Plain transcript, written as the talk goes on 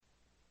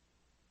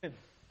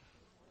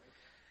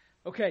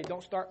Okay,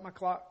 don't start my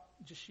clock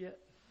just yet.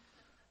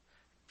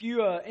 A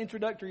few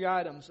introductory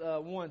items.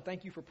 One,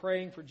 thank you for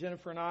praying for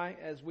Jennifer and I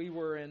as we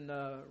were in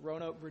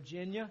Roanoke,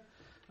 Virginia.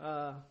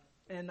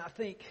 And I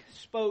think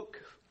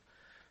spoke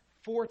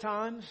 4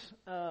 times,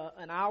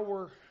 an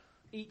hour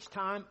each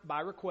time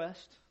by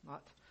request,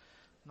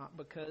 not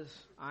because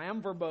I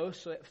am verbose,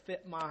 so it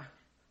fit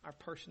our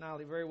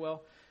personality very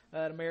well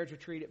at a marriage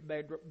retreat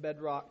at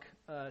Bedrock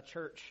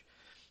Church.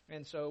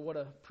 And so what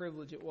a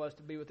privilege it was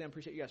to be with them.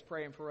 Appreciate you guys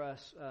praying for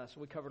us.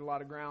 So we covered a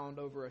lot of ground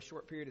over a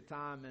short period of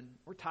time, and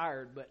we're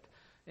tired, but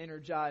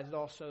energized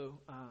also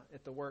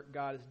at the work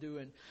God is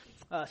doing.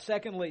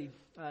 Secondly,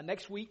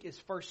 next week is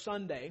First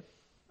Sunday.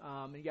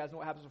 And you guys know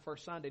what happens on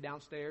First Sunday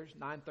downstairs,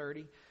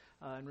 9:30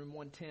 in room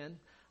 110.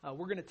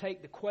 We're going to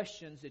take the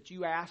questions that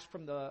you asked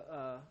from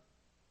the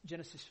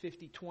Genesis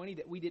 50:20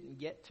 that we didn't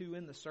get to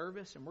in the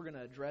service, and we're going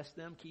to address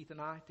them, Keith and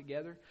I,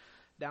 together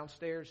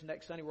downstairs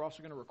next Sunday. We're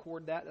also going to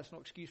record that. That's no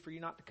excuse for you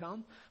not to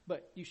come,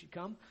 but you should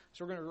come.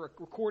 So we're going to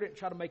record it and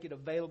try to make it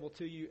available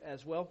to you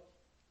as well,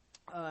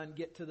 and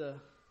get to the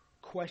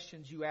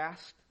questions you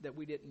asked that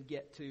we didn't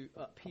get to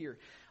up here.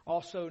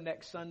 Also,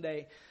 next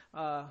Sunday,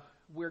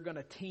 we're going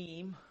to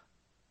team,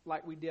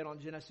 like we did on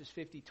Genesis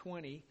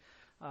 50:20,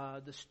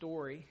 the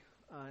story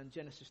in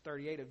Genesis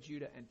 38 of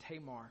Judah and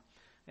Tamar.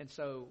 And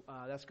so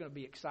that's going to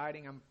be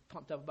exciting. I'm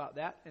pumped up about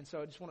that. And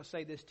so I just want to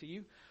say this to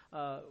you.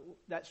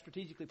 That's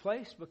strategically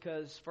placed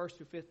because 1st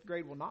through 5th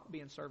grade will not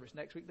be in service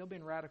next week. They'll be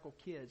in Radical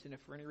Kids. And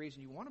if for any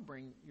reason you want to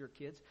bring your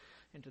kids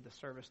into the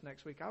service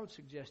next week, I would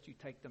suggest you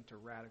take them to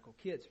Radical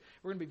Kids.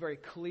 We're going to be very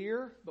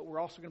clear, but we're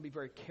also going to be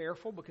very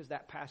careful because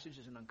that passage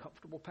is an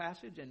uncomfortable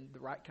passage and the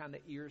right kind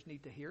of ears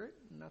need to hear it.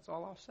 And that's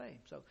all I'll say.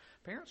 So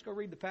parents, go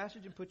read the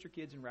passage and put your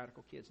kids in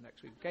Radical Kids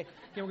next week. Okay?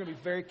 Again, we're going to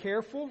be very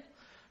careful.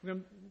 We're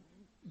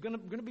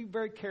going to be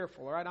very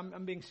careful, all right?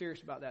 I'm being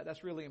serious about that.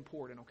 That's really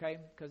important, okay?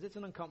 Because it's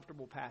an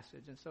uncomfortable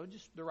passage, and so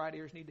just the right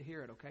ears need to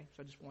hear it, okay?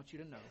 So I just want you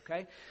to know,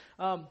 okay?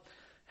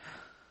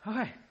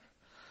 Okay.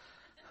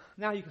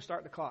 Now you can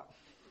start the clock.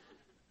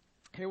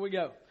 Here we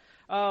go.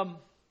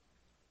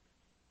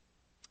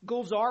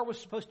 Gulzar was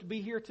supposed to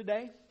be here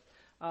today,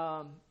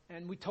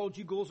 and we told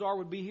you Gulzar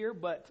would be here,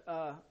 but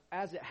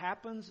as it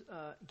happens,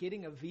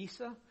 getting a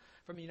visa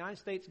from the United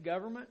States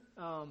government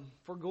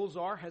for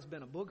Gulzar has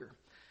been a booger.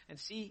 And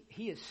see,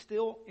 he is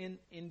still in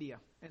India.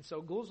 And so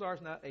Gulzar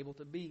is not able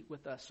to be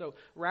with us. So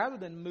rather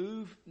than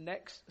move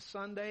next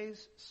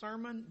Sunday's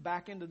sermon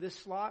back into this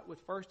slot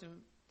with 1st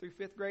and through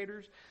 5th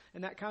graders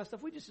and that kind of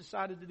stuff, we just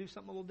decided to do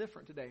something a little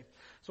different today.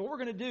 So what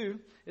we're going to do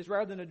is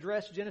rather than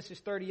address Genesis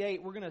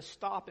 38, we're going to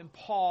stop and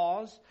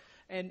pause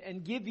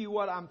and give you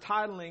what I'm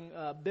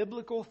titling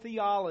Biblical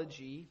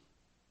Theology,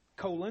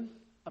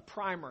 a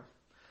primer.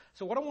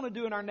 So what I want to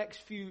do in our next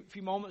few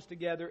moments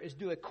together is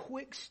do a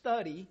quick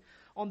study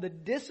on the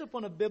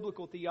discipline of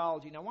biblical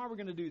theology. Now, why are we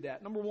going to do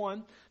that? Number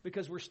one,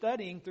 because we're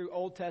studying through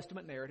Old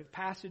Testament narrative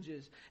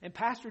passages. And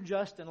Pastor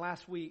Justin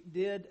last week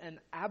did an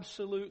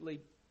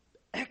absolutely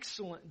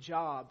excellent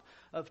job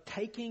of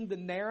taking the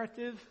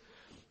narrative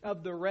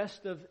of the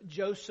rest of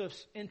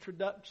Joseph's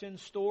introduction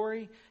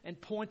story and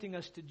pointing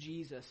us to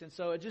Jesus. And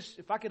so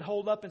if I could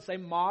hold up and say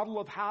model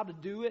of how to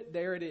do it,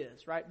 there it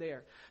is, right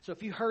there. So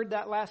if you heard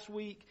that last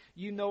week,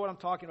 you know what I'm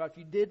talking about. If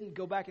you didn't,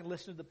 go back and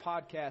listen to the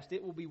podcast.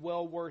 It will be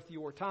well worth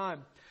your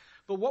time.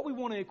 But what we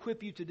want to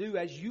equip you to do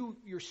as you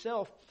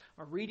yourself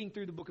are reading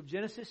through the book of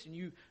Genesis and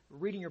you are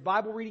reading your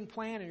Bible reading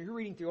plan and you're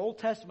reading through Old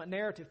Testament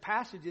narrative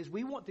passages,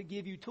 we want to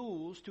give you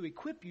tools to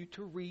equip you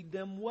to read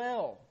them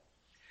well.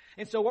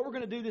 And so what we're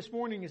going to do this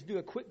morning is do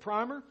a quick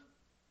primer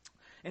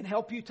and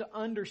help you to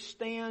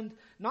understand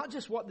not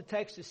just what the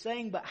text is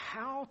saying, but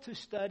how to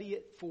study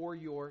it for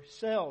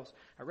yourselves.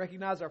 I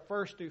recognize our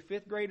 1st through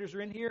 5th graders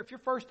are in here. If you're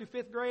 1st through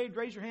 5th grade,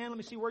 raise your hand. Let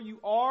me see where you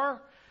are.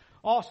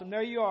 Awesome.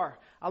 There you are.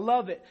 I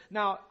love it.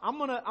 Now, I'm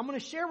gonna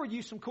share with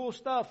you some cool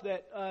stuff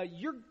that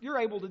you're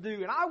able to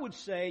do. And I would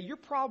say you're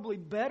probably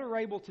better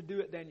able to do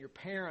it than your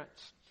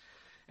parents.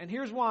 And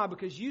here's why.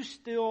 Because you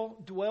still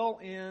dwell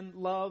in,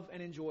 love,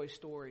 and enjoy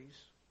stories.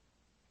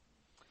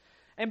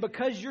 And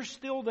because you're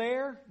still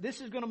there, this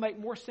is going to make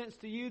more sense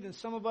to you than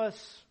some of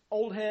us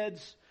old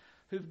heads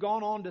who've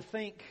gone on to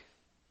think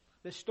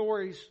that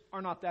stories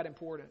are not that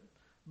important.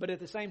 But at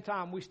the same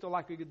time, we still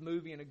like a good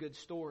movie and a good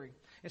story.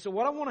 And so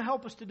what I want to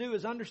help us to do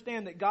is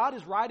understand that God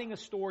is writing a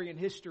story in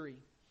history.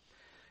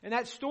 And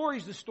that story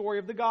is the story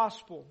of the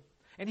gospel.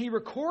 And He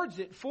records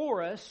it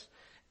for us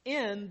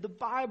in the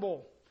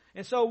Bible.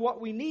 And so what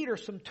we need are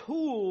some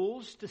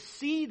tools to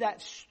see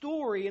that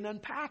story and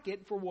unpack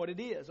it for what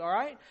it is. All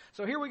right?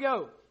 So here we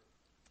go.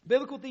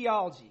 Biblical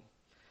theology.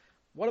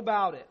 What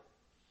about it?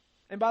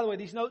 And by the way,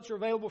 these notes are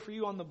available for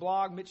you on the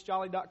blog,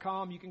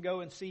 mitchjolly.com. You can go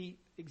and see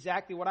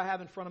exactly what I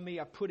have in front of me.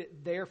 I put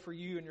it there for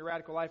you in your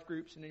Radical Life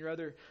groups and in your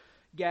other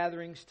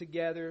gatherings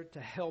together to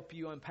help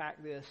you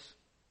unpack this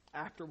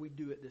after we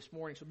do it this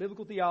morning. So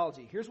biblical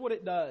theology. Here's what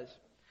it does.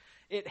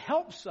 It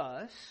helps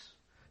us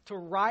to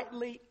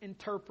rightly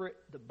interpret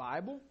the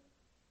Bible.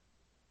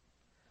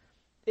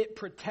 It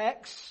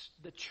protects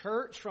the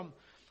church from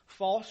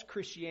false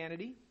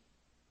Christianity.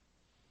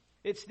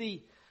 It's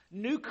the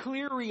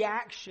nuclear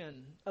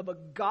reaction of a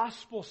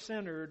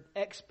gospel-centered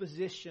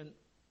exposition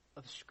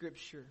of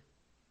Scripture.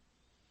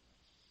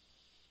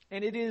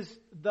 And it is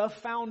the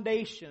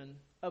foundation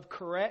of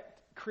correct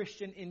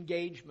Christian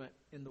engagement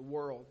in the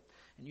world.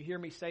 And you hear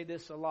me say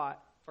this a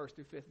lot, 1st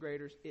through 5th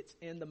graders. It's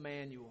in the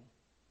manual.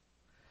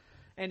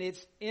 And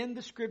it's in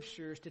the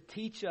Scriptures to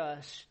teach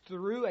us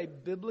through a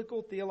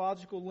biblical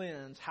theological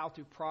lens how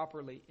to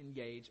properly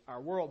engage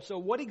our world. So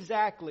what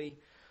exactly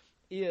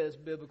is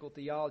biblical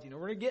theology? Now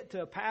we're going to get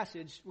to a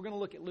passage. We're going to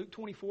look at Luke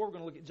 24, we're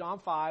going to look at John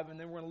 5, and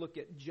then we're going to look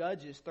at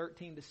Judges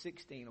 13 to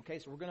 16. Okay,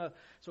 so go ahead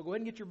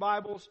and get your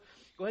Bibles.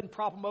 Go ahead and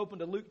prop them open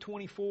to Luke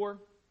 24.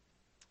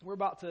 We're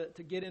about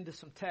to get into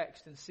some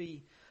text and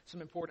see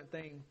some important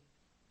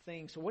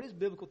things. So what is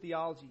biblical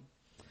theology?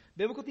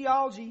 Biblical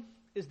theology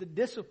is the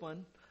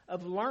discipline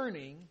of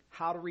learning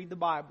how to read the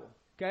Bible.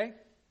 Okay?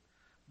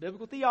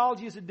 Biblical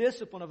theology is a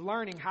discipline of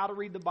learning how to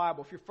read the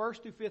Bible. If you're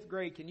 1st through 5th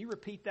grade, can you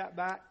repeat that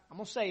back? I'm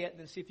going to say it and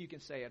then see if you can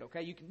say it,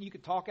 okay? You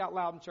can talk out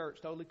loud in church.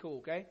 Totally cool,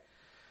 okay?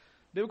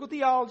 Biblical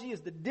theology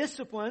is the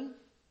discipline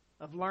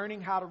of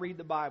learning how to read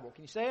the Bible.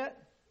 Can you say it?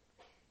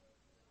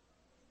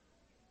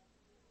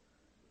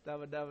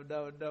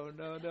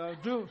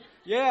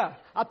 Yeah,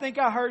 I think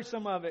I heard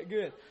some of it.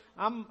 Good.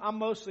 I'm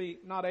mostly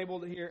not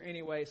able to hear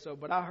anyway,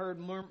 but I heard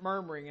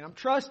murmuring, and I'm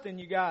trusting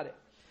you got it.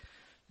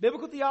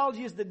 Biblical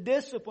theology is the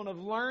discipline of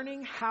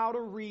learning how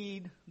to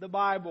read the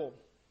Bible.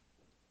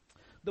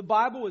 The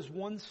Bible is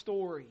one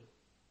story.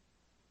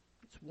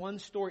 It's one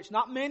story. It's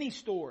not many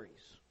stories.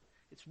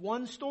 It's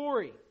one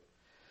story.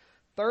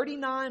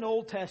 39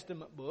 Old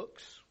Testament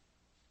books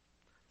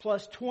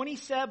plus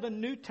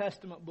 27 New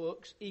Testament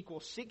books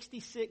equals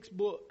 66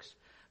 books.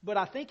 But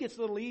I think it's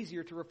a little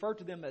easier to refer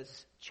to them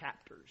as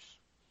chapters.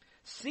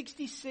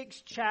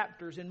 66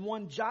 chapters in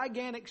one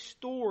gigantic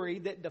story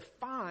that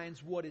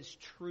defines what is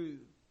true.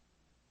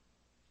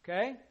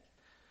 Okay?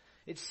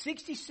 It's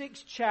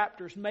 66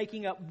 chapters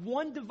making up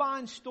one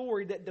divine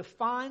story that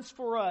defines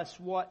for us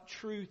what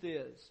truth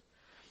is.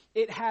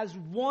 It has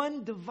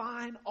one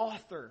divine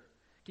author.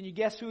 Can you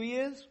guess who he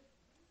is?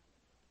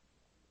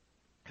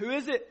 Who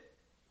is it?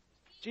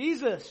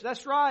 Jesus.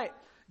 That's right.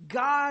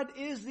 God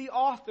is the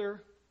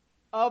author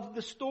of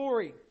the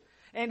story.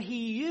 And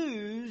He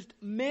used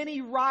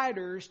many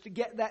writers to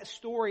get that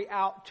story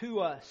out to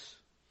us.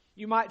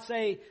 You might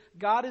say,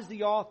 God is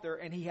the author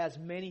and He has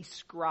many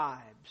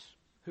scribes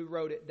who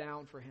wrote it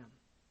down for Him.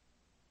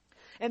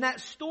 And that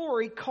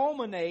story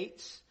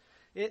culminates,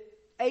 it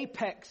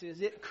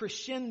apexes, it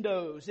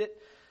crescendos,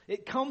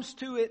 it comes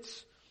to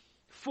its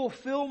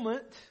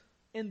fulfillment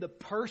in the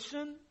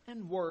person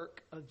and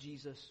work of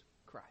Jesus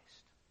Christ.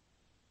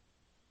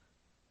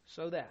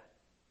 So that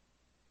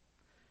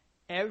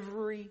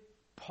every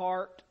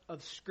part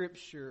of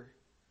Scripture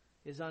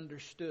is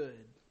understood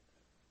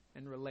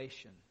in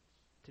relation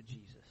to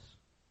Jesus.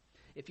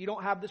 If you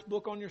don't have this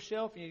book on your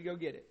shelf, you need to go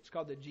get it. It's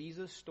called the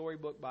Jesus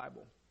Storybook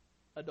Bible.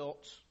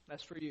 Adults,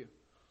 that's for you.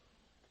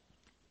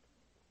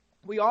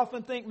 We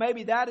often think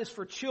maybe that is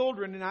for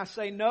children, and I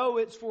say no,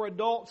 it's for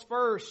adults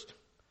first.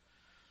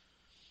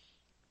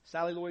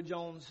 Sally Lloyd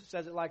Jones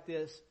says it like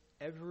this: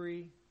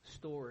 every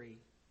story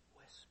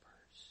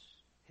whispers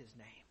His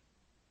name.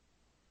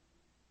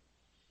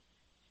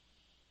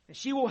 And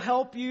she will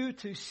help you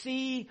to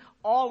see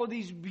all of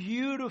these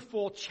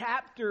beautiful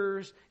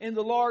chapters in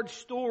the large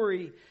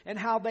story and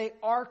how they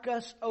arc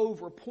us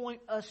over,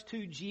 point us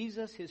to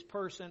Jesus, His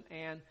person,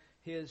 and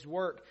His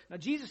work. Now,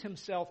 Jesus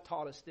Himself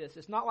taught us this.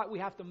 It's not like we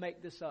have to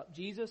make this up.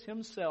 Jesus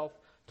Himself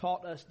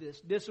taught us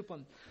this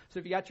discipline. So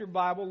if you got your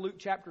Bible, Luke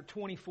chapter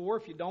 24.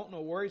 If you don't,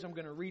 no worries. I'm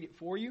going to read it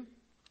for you.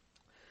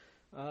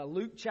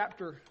 Luke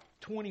chapter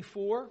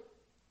 24.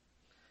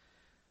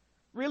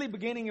 Really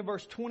beginning in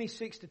verse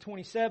 26 to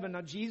 27.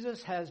 Now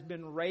Jesus has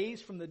been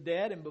raised from the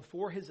dead, and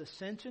before His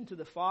ascension to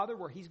the Father,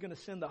 where He's going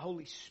to send the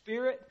Holy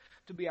Spirit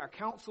to be our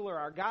counselor,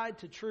 our guide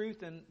to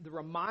truth, and the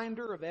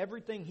reminder of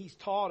everything He's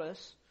taught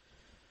us.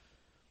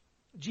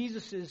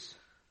 Jesus is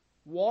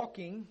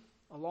walking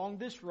along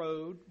this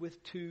road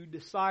with two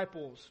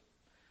disciples,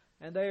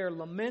 and they are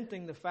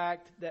lamenting the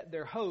fact that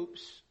their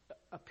hopes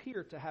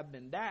appear to have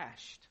been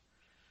dashed.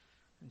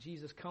 And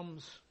Jesus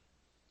comes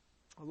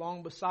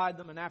along beside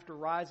them, and after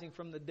rising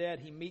from the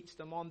dead, He meets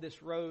them on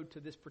this road to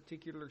this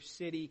particular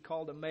city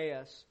called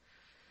Emmaus.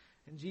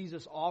 And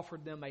Jesus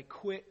offered them a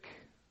quick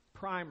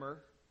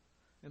primer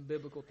in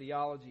biblical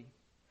theology.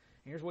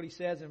 And here's what He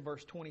says in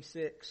verse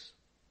 26.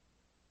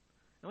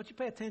 I want you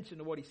to pay attention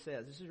to what He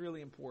says. This is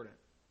really important.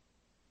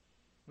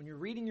 When you're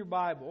reading your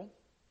Bible,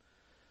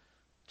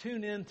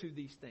 tune into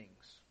these things.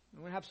 I'm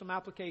going to have some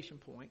application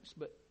points,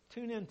 but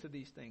tune into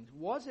these things.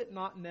 Was it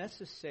not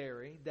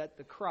necessary that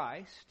the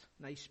Christ,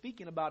 now He's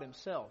speaking about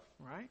Himself,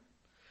 right?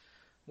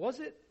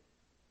 Was it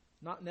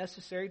not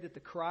necessary that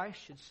the Christ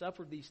should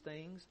suffer these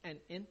things and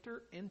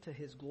enter into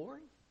His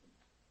glory?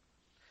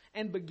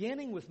 And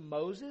beginning with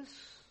Moses,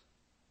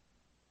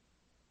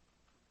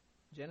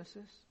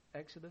 Genesis,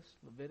 Exodus,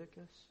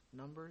 Leviticus,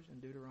 Numbers,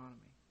 and Deuteronomy.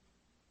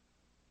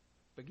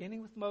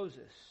 beginning with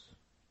Moses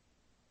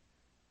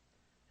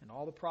and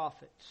all the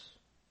prophets,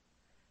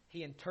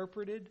 He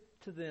interpreted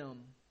to them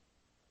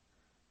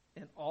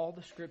in all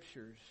the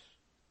Scriptures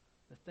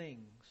the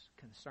things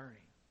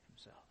concerning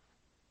Himself.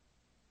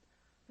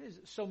 There's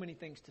so many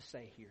things to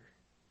say here.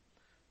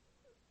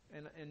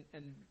 And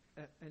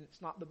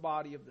it's not the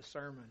body of the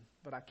sermon,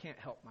 but I can't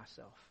help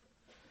myself.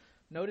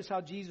 Notice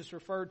how Jesus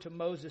referred to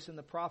Moses and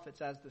the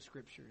prophets as the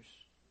Scriptures.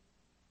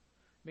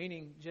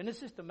 Meaning,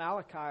 Genesis to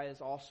Malachi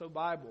is also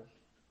Bible.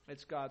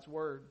 It's God's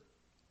Word.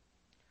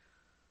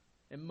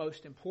 And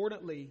most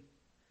importantly,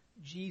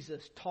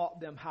 Jesus taught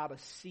them how to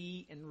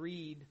see and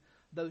read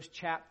those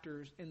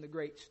chapters in the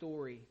great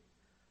story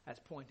as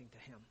pointing to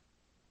Him.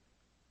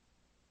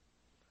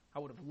 I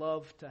would have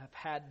loved to have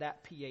had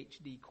that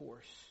PhD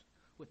course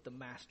with the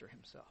Master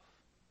Himself.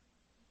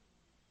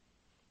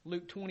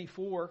 Luke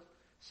 24,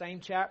 same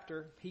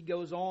chapter, He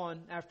goes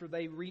on after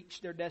they reach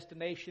their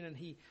destination and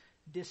He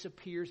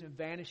disappears and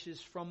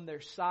vanishes from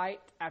their sight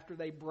after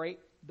they break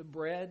the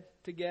bread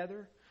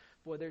together.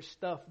 Boy, there's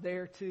stuff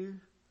there too.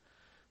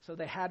 So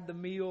they had the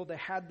meal, they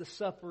had the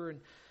supper,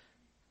 and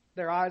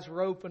their eyes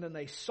were open and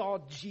they saw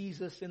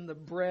Jesus in the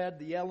bread,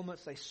 the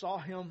elements. They saw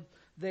Him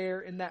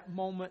there in that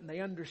moment and they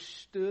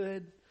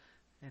understood,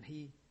 and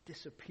He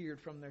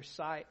disappeared from their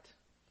sight.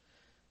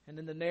 And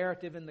in the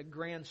narrative, in the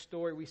grand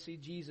story, we see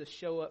Jesus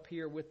show up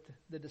here with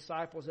the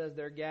disciples as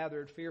they're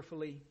gathered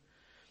fearfully.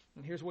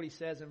 And here's what He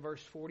says in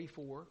verse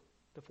 44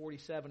 to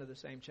 47 of the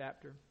same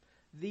chapter.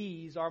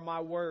 These are my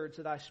words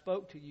that I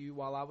spoke to you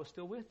while I was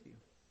still with you,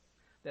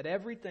 that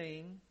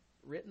everything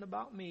written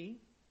about me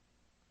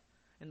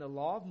in the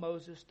law of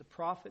Moses, the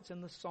prophets,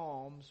 and the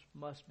Psalms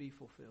must be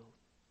fulfilled.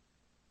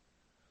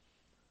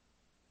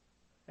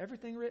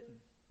 Everything written,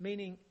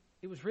 meaning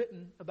it was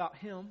written about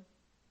Him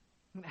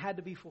and it had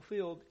to be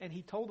fulfilled, and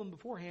He told them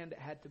beforehand it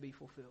had to be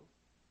fulfilled.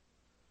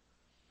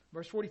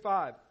 Verse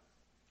 45,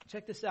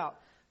 check this out.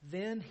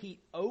 Then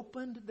He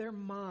opened their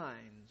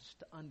minds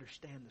to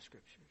understand the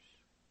Scriptures.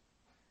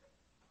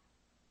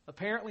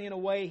 Apparently in a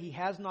way He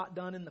has not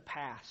done in the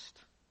past.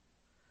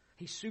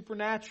 He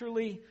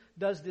supernaturally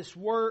does this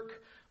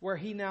work where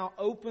He now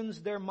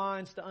opens their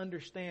minds to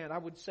understand. I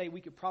would say we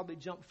could probably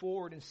jump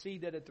forward and see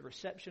that at the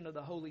reception of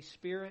the Holy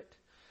Spirit,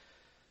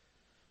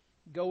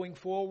 going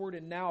forward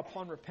and now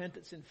upon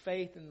repentance and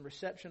faith and the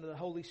reception of the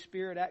Holy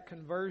Spirit at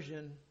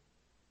conversion,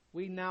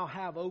 we now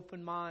have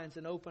open minds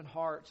and open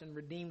hearts and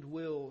redeemed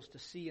wills to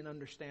see and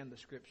understand the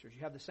Scriptures.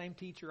 You have the same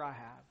teacher I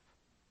have.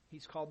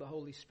 He's called the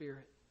Holy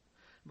Spirit.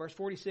 Verse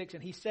 46,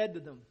 and He said to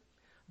them,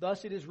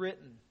 thus it is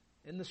written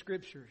in the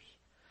Scriptures,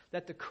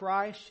 that the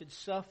Christ should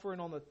suffer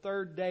and on the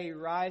third day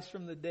rise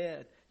from the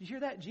dead. You hear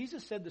that?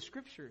 Jesus said the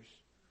Scriptures,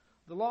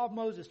 the law of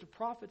Moses, the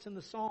prophets, and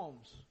the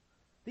Psalms.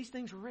 These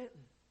things were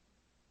written.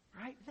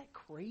 Right? Isn't that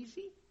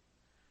crazy?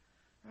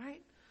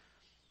 Right?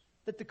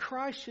 That the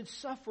Christ should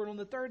suffer and on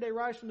the third day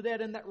rise from the dead,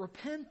 and that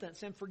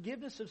repentance and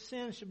forgiveness of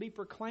sins should be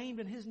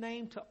proclaimed in His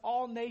name to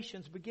all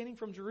nations, beginning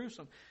from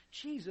Jerusalem.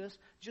 Jesus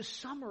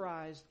just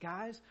summarized,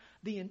 guys,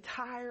 the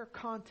entire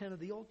content of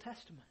the Old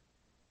Testament.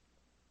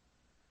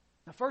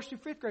 Now, 1st through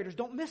 5th graders,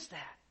 don't miss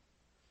that.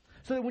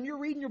 So that when you're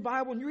reading your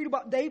Bible and you read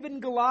about David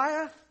and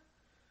Goliath,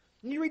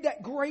 and you read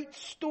that great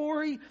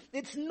story,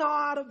 it's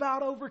not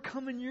about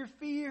overcoming your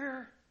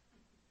fear.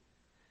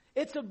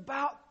 It's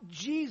about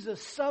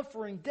Jesus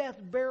suffering, death,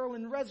 burial,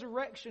 and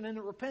resurrection, and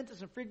the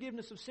repentance and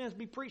forgiveness of sins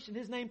be preached in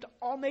His name to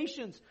all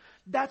nations.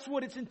 That's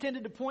what it's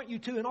intended to point you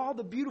to in all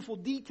the beautiful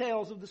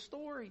details of the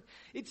story.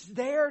 It's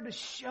there to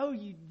show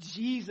you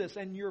Jesus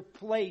and your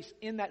place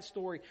in that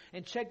story.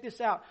 And check this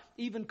out,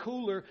 even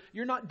cooler,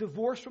 you're not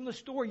divorced from the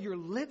story, you're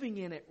living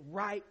in it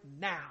right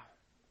now.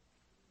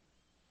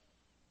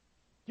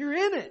 You're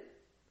in it.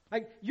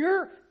 Like,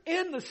 you're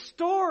in the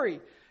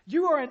story.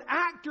 You are an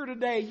actor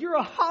today. You're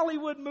a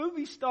Hollywood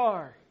movie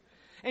star.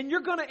 And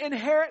you're going to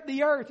inherit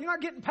the earth. You're not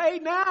getting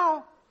paid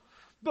now.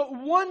 But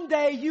one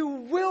day you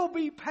will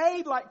be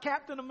paid like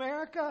Captain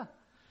America.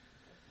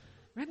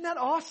 Isn't that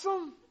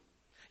awesome?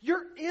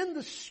 You're in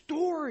the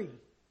story.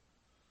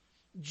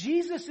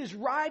 Jesus is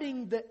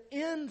writing the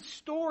end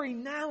story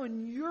now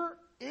and you're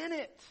in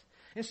it.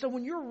 And so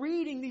when you're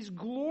reading these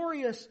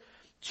glorious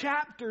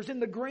chapters in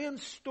the grand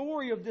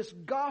story of this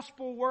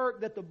gospel work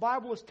that the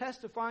Bible is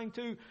testifying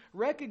to,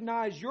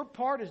 recognize your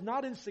part is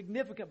not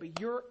insignificant, but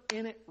you're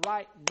in it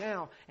right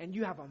now. And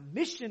you have a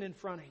mission in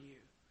front of you.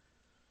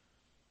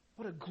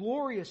 What a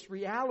glorious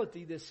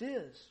reality this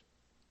is.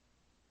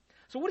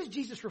 So what is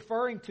Jesus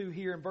referring to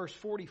here in verse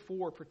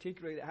 44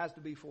 particularly that has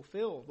to be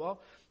fulfilled?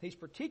 Well, He's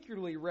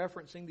particularly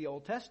referencing the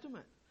Old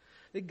Testament.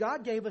 That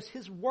God gave us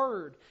His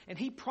Word, and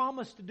He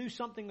promised to do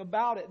something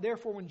about it.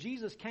 Therefore, when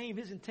Jesus came,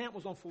 His intent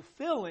was on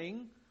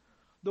fulfilling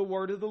the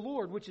Word of the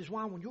Lord, which is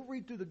why when you'll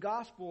read through the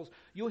Gospels,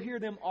 you'll hear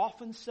them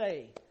often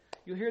say,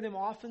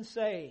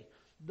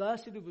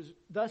 thus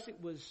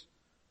it was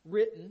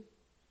written,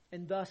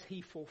 and thus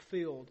He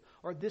fulfilled.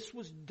 Or this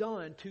was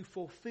done to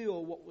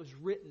fulfill what was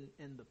written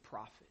in the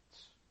prophets.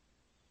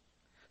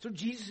 So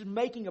Jesus is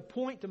making a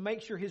point to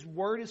make sure His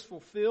Word is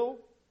fulfilled.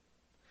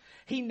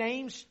 He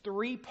names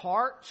 3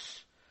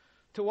 parts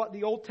to what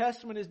the Old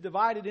Testament is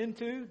divided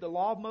into: the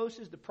Law of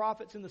Moses, the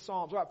Prophets, and the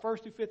Psalms. All right,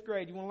 1st through 5th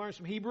grade. You want to learn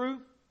some Hebrew?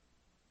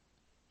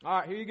 All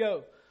right, here you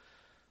go.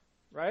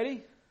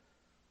 Ready?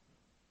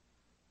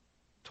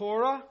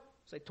 Torah.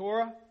 Say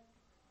Torah.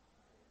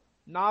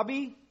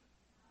 Nabi.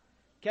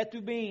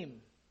 Ketubim.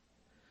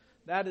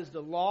 That is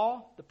the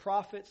law, the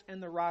prophets,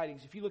 and the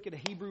writings. If you look at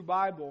a Hebrew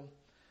Bible,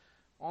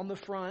 on the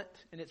front,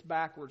 and it's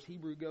backwards.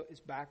 Hebrew is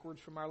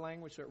backwards from our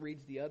language, so it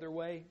reads the other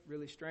way.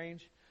 Really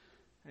strange.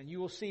 And you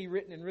will see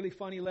written in really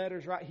funny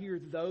letters right here,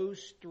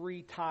 those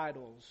 3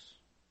 titles: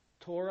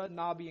 Torah,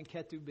 Nabi, and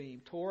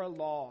Ketubim. Torah,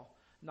 law.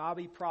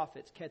 Nabi,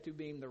 prophets.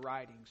 Ketubim, the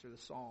writings or the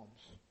Psalms.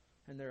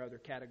 And there are other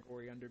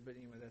category under, but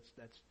anyway,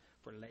 that's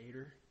for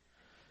later,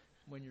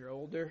 when you're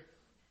older.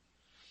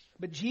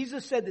 But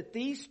Jesus said that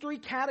these 3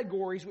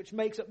 categories, which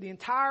makes up the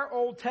entire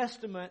Old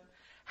Testament,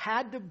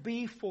 had to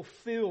be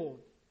fulfilled.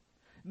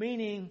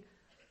 Meaning,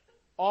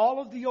 all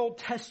of the Old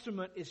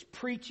Testament is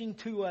preaching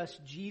to us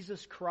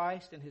Jesus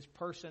Christ and His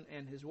person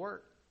and His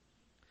work.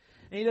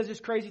 And He does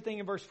this crazy thing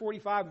in verse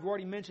 45. We've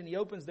already mentioned He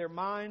opens their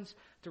minds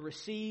to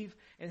receive,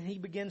 and He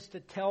begins to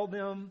tell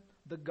them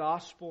the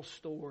gospel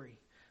story.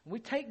 When we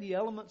take the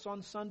elements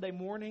on Sunday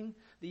morning,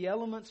 the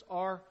elements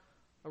are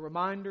a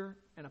reminder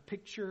and a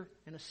picture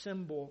and a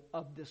symbol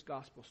of this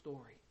gospel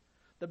story.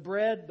 The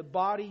bread, the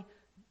body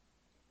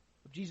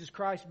of Jesus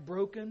Christ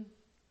broken,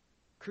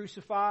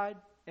 crucified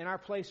in our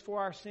place for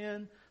our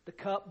sin. The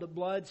cup, the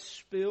blood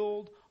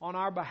spilled on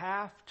our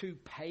behalf to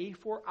pay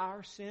for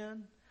our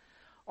sin,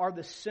 are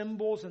the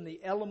symbols and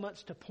the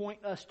elements to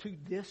point us to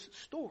this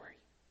story.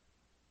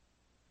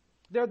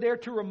 They're there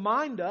to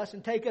remind us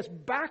and take us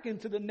back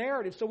into the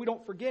narrative so we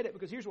don't forget it.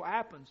 Because here's what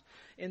happens.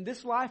 In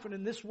this life and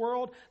in this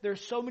world, there's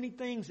so many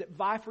things that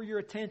vie for your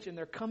attention.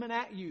 They're coming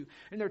at you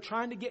and they're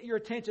trying to get your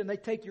attention. They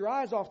take your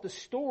eyes off the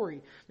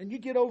story. And you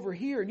get over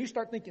here and you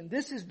start thinking,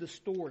 this is the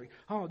story.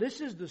 Oh,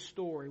 this is the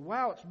story.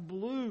 Wow, it's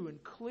blue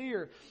and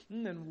clear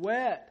and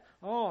wet.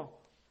 Oh,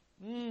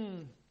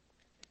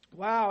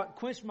 wow, it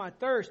quenched my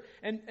thirst.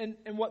 And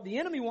what the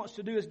enemy wants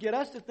to do is get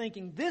us to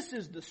thinking this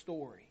is the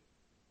story.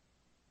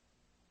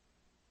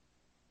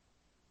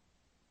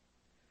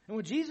 And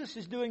what Jesus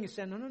is doing is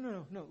saying,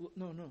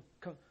 no,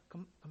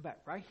 come back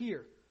right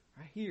here.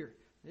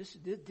 This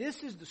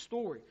is the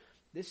story.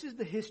 This is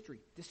the history.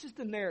 This is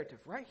the narrative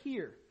right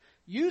here.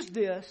 Use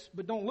this,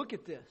 but don't look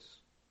at this.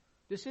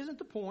 This isn't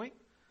the point.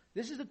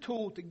 This is a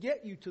tool to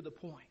get you to the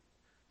point.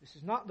 This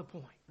is not the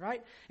point,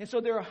 right? And so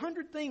there are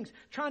 100 things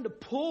trying to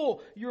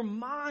pull your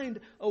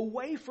mind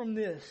away from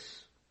this.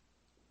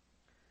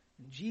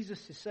 And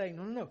Jesus is saying,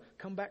 no,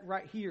 come back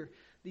right here.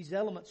 These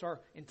elements are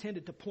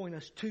intended to point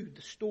us to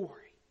the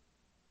story.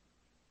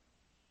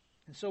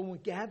 And so when we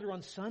gather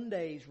on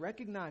Sundays,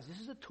 recognize this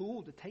is a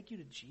tool to take you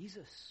to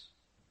Jesus.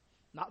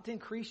 Not to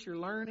increase your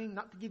learning,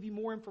 not to give you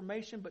more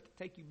information, but to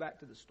take you back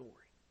to the story.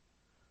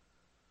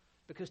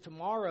 Because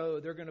tomorrow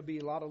there are going to be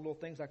a lot of little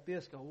things like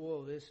this. Go,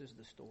 whoa, this is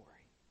the story.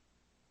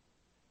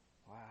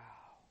 Wow.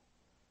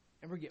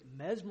 And we're going to get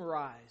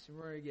mesmerized. And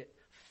we're going to get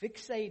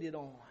fixated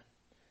on.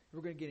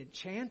 We're going to get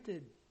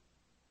enchanted.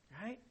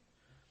 Right?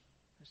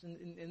 It's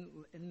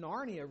in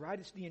Narnia, right?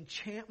 It's the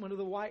enchantment of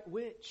the White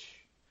Witch.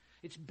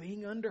 It's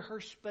being under her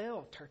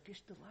spell.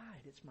 Turkish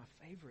delight. It's my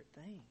favorite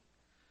thing.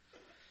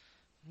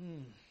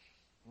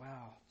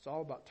 Wow. It's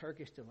all about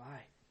Turkish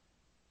delight.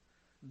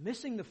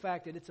 Missing the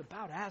fact that it's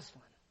about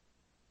Aslan.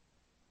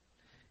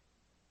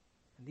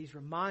 And these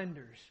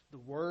reminders, the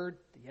word,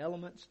 the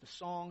elements, the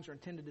songs are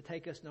intended to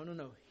take us,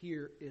 no.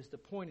 Here is the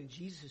point. And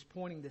Jesus is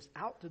pointing this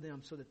out to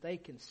them so that they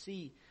can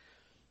see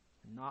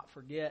and not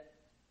forget.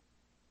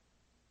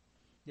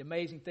 The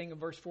amazing thing in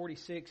verse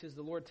 46 is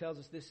the Lord tells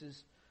us this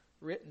is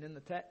written in the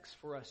text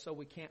for us so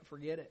we can't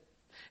forget it.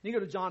 And you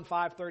go to John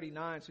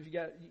 5:39. So if you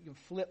can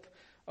flip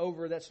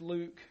over, that's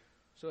Luke.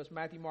 So it's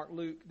Matthew, Mark,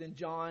 Luke, then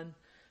John,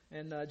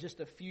 and just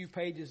a few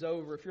pages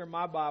over. If you're in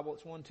my Bible,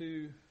 it's 1,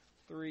 2,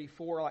 3,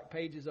 4 like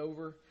pages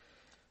over.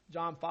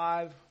 John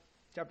 5,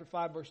 chapter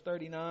 5, verse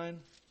 39.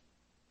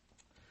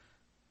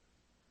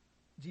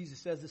 Jesus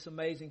says this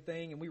amazing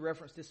thing, and we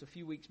referenced this a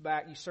few weeks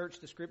back. You search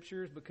the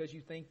Scriptures because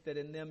you think that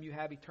in them you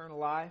have eternal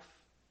life.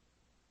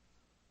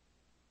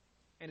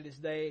 And it is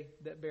they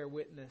that bear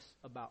witness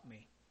about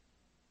me.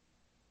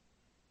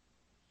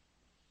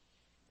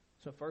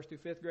 So 1st through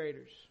 5th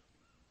graders,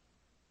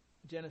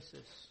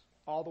 Genesis,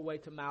 all the way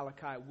to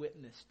Malachi,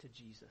 witness to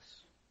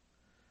Jesus.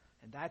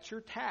 And that's your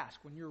task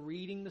when you're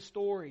reading the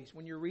stories,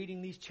 when you're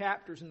reading these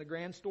chapters in the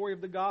grand story of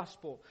the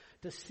gospel,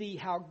 to see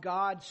how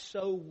God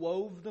so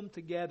wove them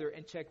together.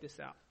 And check this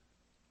out.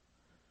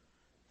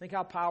 Think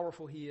how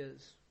powerful He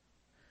is.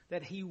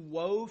 That He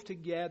wove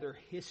together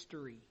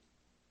history.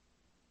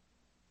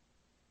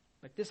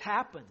 Like this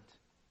happened.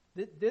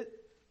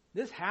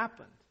 This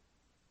happened.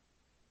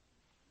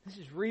 This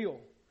is real.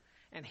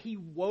 And He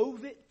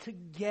wove it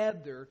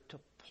together to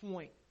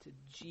point to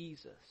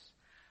Jesus.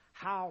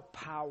 How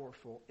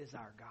powerful is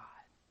our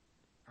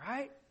God?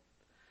 Right?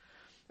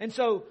 And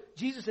so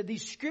Jesus said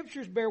these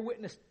Scriptures bear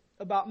witness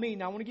about me.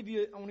 Now I want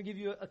to give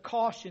you a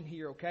caution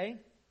here, okay?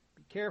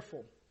 Be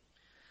careful.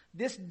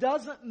 This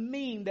doesn't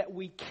mean that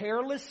we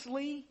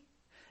carelessly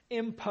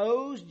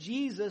impose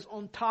Jesus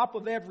on top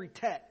of every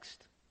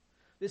text.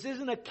 This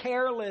isn't a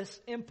careless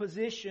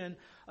imposition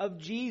of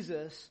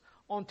Jesus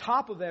on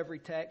top of every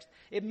text.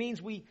 It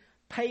means we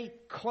pay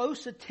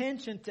close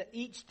attention to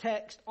each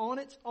text on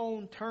its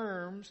own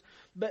terms,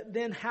 but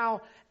then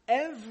how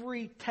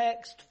every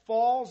text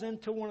falls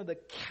into one of the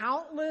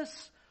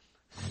countless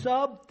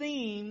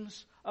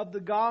sub-themes of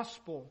the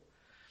gospel.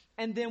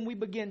 And then we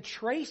begin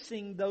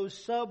tracing those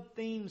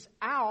sub-themes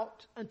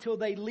out until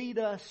they lead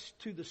us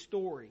to the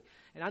story.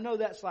 And I know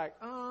that's like,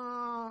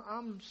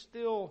 I'm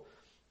still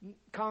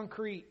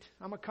concrete.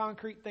 I'm a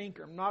concrete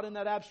thinker. I'm not in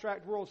that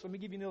abstract world. So let me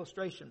give you an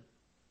illustration.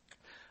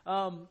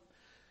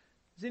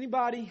 Does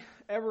anybody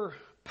ever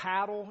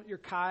paddle your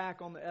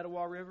kayak on the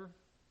Etowah River?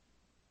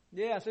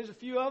 Yes, there's a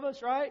few of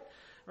us, right?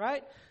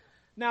 Right?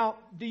 Now,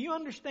 do you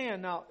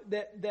understand now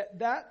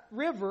that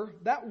river,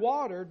 that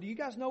water, do you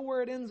guys know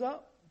where it ends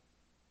up?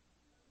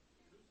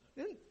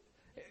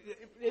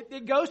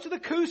 It goes to the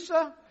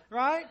Coosa,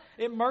 right?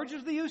 It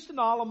merges the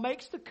Ustanala,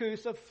 makes the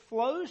Coosa,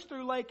 flows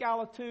through Lake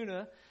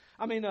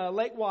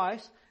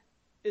Weiss,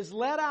 is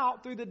let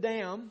out through the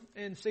dam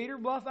in Cedar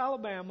Bluff,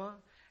 Alabama.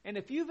 And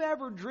if you've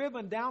ever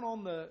driven down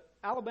on the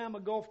Alabama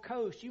Gulf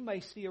Coast, you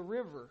may see a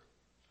river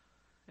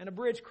and a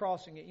bridge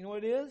crossing it. You know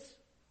what it is?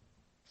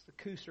 It's the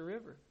Coosa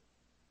River.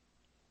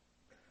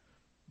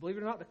 Believe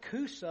it or not, the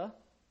Coosa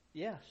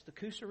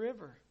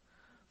River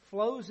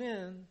flows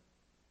in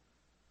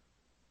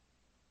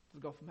to the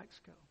Gulf of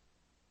Mexico.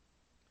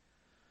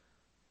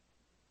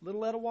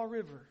 Little Etowah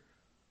River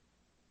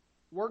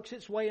works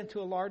its way into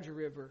a larger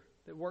river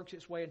that works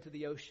its way into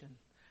the ocean.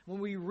 When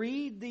we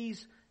read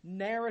these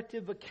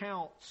narrative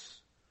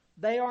accounts,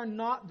 they are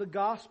not the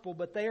gospel,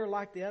 but they are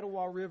like the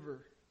Etowah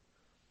River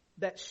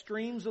that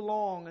streams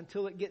along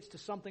until it gets to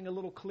something a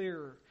little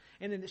clearer.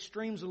 And then it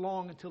streams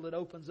along until it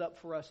opens up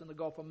for us in the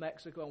Gulf of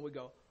Mexico, and we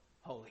go,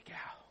 holy cow.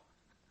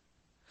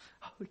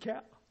 Holy cow.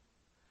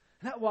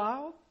 Isn't that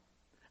wild?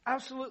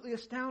 Absolutely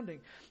astounding.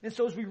 And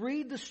so as we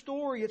read the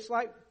story, it's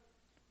like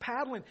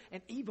paddling.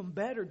 And even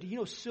better, do you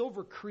know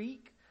Silver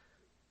Creek?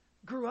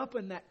 Grew up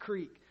in that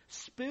creek.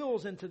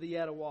 Spills into the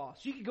Etowah.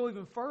 So you could go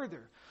even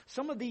further.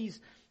 Some of these,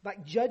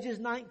 like Judges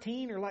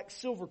 19, are like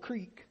Silver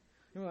Creek.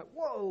 You're like,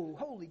 whoa,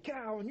 holy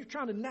cow. And you're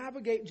trying to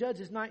navigate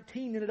Judges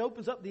 19, and it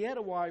opens up the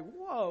Etowah.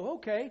 Whoa,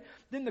 okay.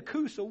 Then the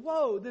Coosa.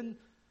 Whoa. Then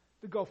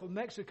the Gulf of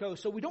Mexico.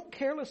 So we don't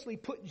carelessly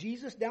put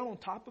Jesus down on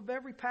top of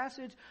every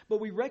passage, but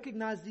we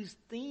recognize these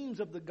themes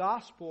of the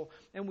gospel,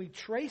 and we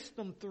trace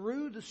them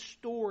through the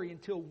story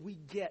until we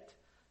get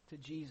to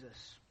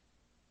Jesus.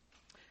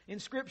 In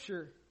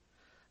Scripture,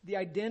 the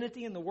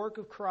identity and the work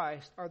of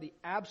Christ are the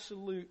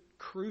absolute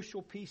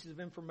crucial pieces of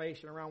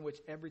information around which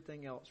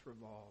everything else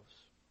revolves.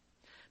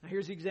 Now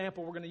here's the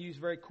example we're going to use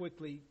very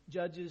quickly.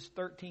 Judges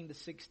 13 to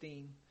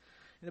 16.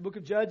 In the book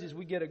of Judges,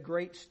 we get a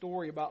great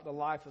story about the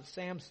life of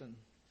Samson.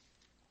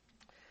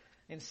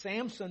 And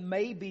Samson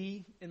may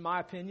be, in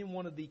my opinion,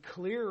 one of the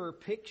clearer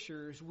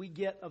pictures we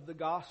get of the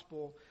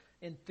gospel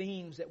and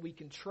themes that we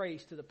can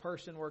trace to the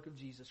person and work of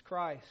Jesus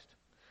Christ.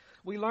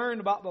 We learned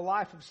about the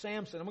life of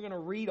Samson. I'm going to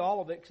read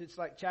all of it because it's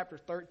like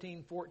chapters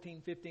 13,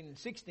 14, 15, and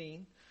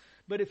 16.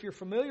 But if you're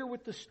familiar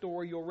with the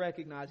story, you'll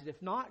recognize it.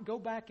 If not, go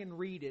back and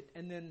read it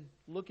and then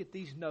look at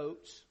these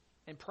notes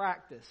and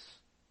practice.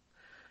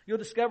 You'll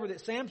discover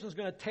that Samson's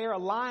going to tear a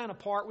lion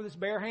apart with his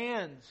bare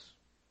hands.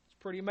 It's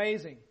pretty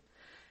amazing.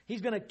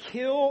 He's going to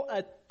kill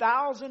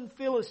 1,000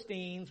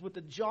 Philistines with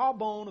the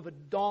jawbone of a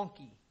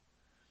donkey.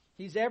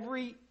 He's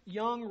every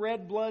young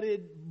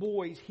red-blooded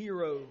boy's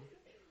hero.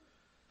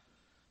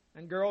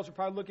 And girls are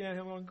probably looking at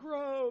him going,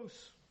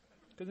 gross.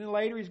 Because then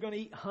later he's going to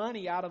eat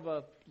honey out of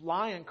a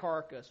lion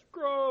carcass.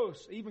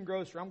 Gross. Even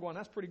grosser. I'm going,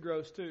 that's pretty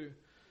gross too.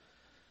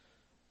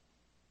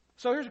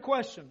 So here's a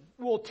question.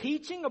 Will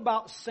teaching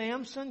about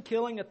Samson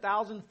killing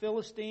 1,000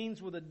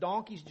 Philistines with a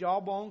donkey's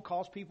jawbone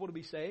cause people to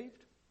be saved?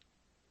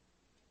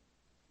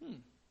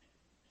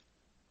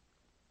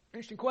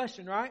 Interesting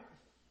question, right?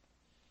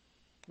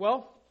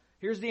 Well,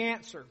 here's the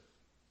answer.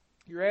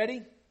 You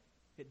ready?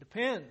 It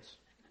depends.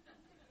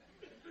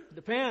 It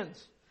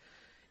depends.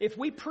 If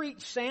we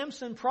preach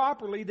Samson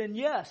properly, then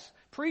yes,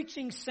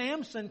 preaching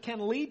Samson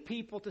can lead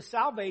people to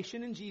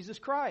salvation in Jesus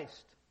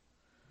Christ.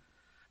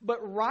 But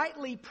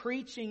rightly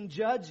preaching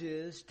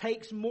Judges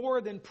takes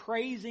more than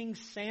praising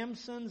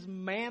Samson's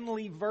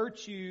manly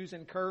virtues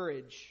and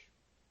courage.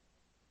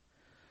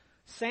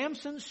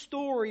 Samson's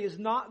story is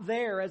not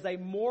there as a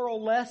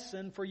moral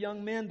lesson for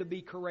young men to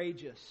be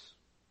courageous.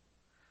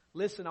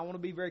 Listen, I want to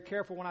be very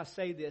careful when I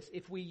say this.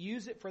 If we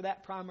use it for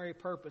that primary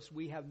purpose,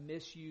 we have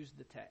misused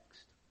the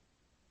text.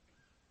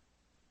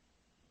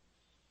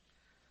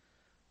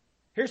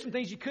 Here's some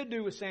things you could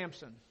do with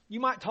Samson.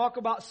 You might talk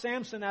about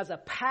Samson as a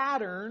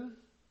pattern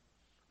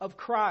of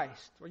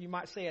Christ, or you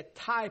might say a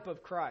type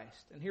of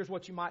Christ. And here's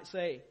what you might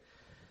say.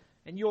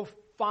 And you'll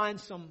find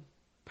some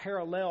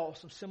parallels,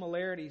 some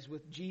similarities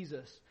with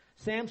Jesus.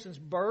 Samson's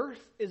birth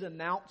is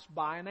announced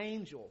by an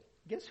angel.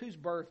 Guess whose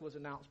birth was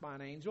announced by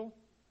an angel?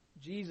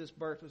 Jesus'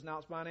 birth was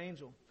announced by an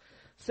angel.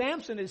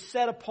 Samson is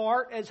set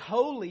apart as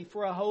holy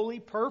for a holy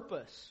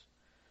purpose.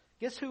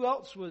 Guess who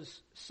else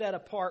was set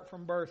apart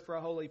from birth for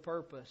a holy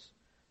purpose?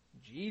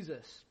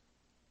 Jesus.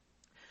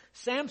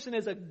 Samson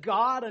is a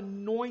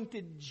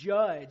God-anointed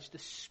judge. The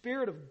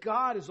Spirit of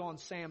God is on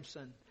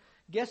Samson.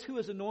 Guess who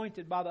is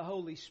anointed by the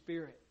Holy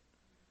Spirit?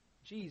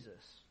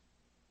 Jesus.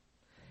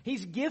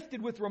 He's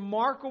gifted with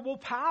remarkable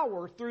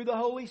power through the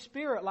Holy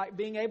Spirit, like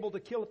being able to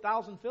kill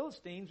 1,000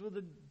 Philistines with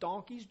a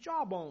donkey's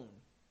jawbone.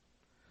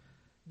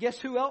 Guess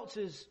who else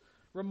is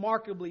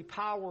remarkably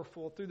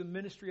powerful through the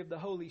ministry of the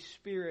Holy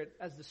Spirit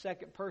as the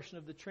second person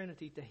of the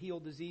Trinity to heal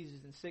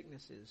diseases and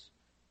sicknesses?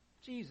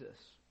 Jesus.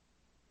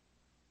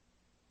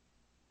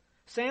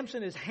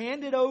 Samson is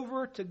handed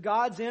over to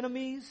God's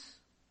enemies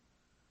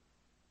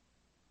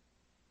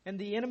and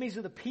the enemies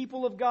of the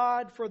people of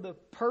God for the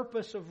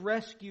purpose of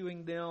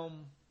rescuing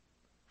them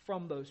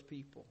from those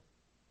people.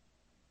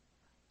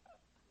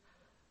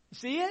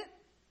 See it?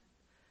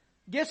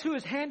 Guess who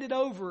is handed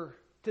over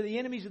to the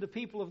enemies of the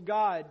people of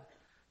God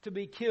to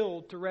be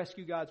killed to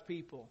rescue God's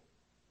people?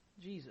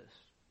 Jesus.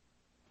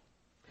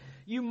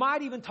 You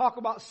might even talk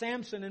about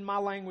Samson in my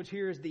language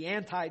here as the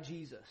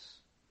anti-Jesus.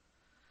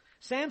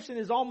 Samson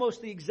is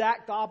almost the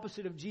exact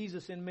opposite of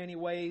Jesus in many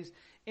ways,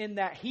 in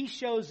that he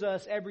shows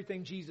us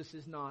everything Jesus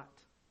is not.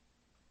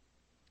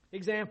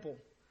 Example,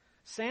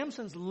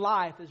 Samson's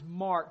life is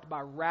marked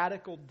by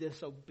radical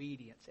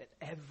disobedience at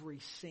every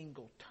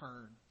single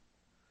turn.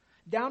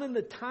 Down in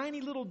the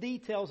tiny little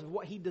details of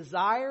what he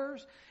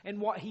desires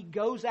and what he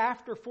goes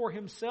after for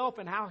himself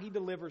and how he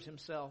delivers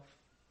himself.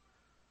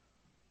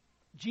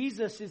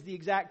 Jesus is the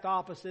exact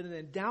opposite, and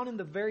then down in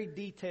the very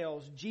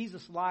details,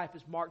 Jesus' life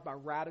is marked by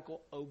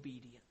radical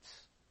obedience.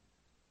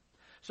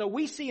 So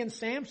we see in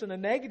Samson a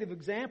negative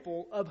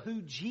example of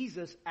who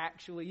Jesus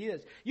actually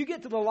is. You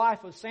get to the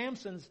life of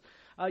Samson's,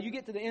 you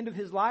get to the end of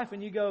his life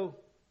and you go,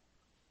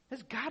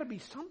 there's got to be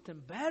something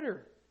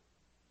better.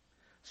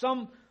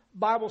 Some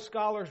Bible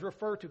scholars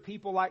refer to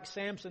people like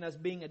Samson as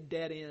being a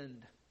dead end.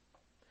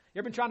 You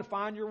ever been trying to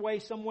find your way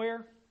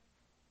somewhere?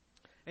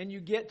 And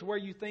you get to where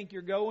you think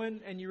you're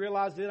going and you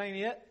realize it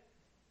ain't it?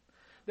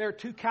 There are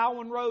 2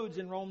 Cowan roads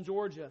in Rome,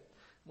 Georgia.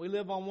 We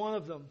live on one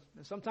of them.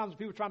 And sometimes when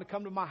people are trying to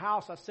come to my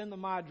house, I send them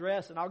my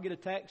address and I'll get a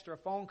text or a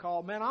phone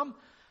call. Man,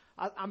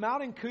 I'm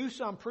out in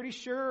Coosa, I'm pretty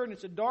sure, and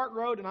it's a dark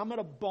road and I'm at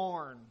a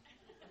barn.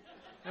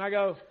 And I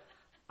go,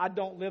 I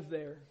don't live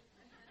there.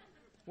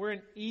 We're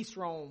in East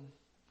Rome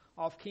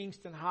off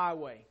Kingston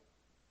Highway.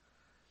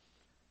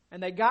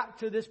 And they got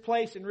to this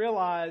place and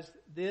realized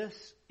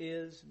this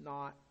is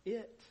not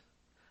it.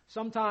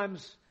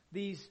 Sometimes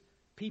these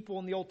people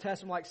in the Old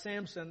Testament like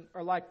Samson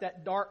are like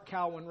that dark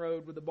Cowan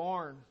road with the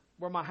barn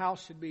where my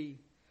house should be.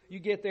 You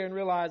get there and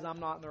realize I'm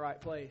not in the right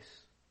place.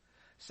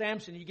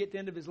 Samson, you get to the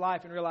end of his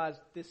life and realize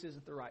this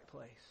isn't the right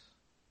place.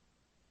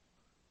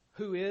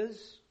 Who is?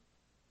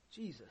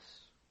 Jesus.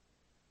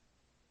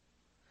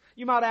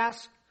 You might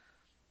ask,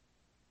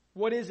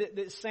 what is it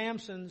that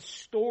Samson's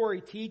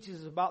story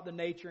teaches us about the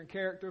nature and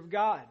character of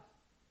God?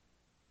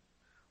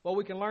 Well,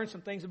 we can learn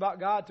some things about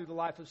God through the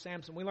life of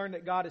Samson. We learn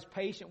that God is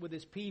patient with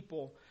His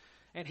people,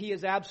 and He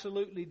is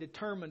absolutely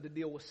determined to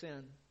deal with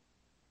sin.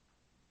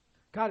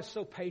 God is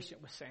so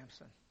patient with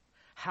Samson.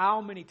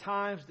 How many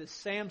times does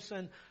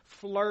Samson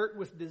flirt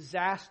with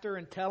disaster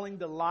and telling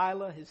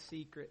Delilah his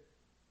secret?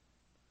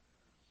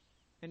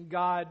 And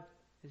God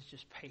is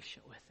just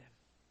patient with him.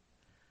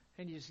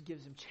 And He just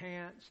gives him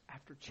chance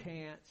after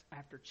chance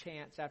after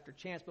chance after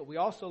chance. But we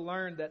also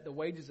learn that the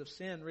wages of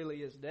sin really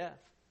is death.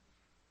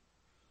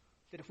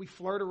 That if we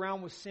flirt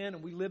around with sin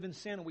and we live in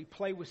sin and we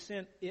play with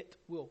sin, it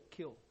will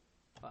kill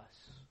us.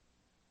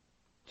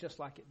 Just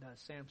like it does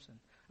Samson.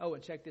 Oh,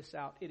 and check this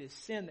out. It is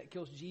sin that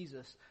kills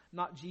Jesus.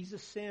 Not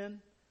Jesus' sin,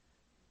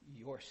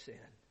 your sin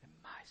and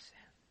my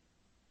sin.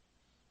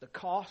 The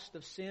cost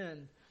of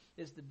sin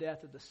is the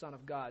death of the Son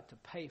of God to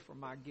pay for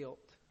my guilt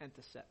and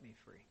to set me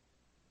free.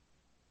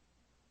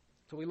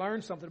 So we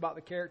learn something about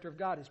the character of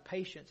God, His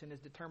patience and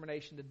His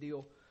determination to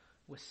deal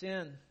with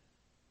sin.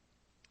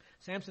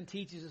 Samson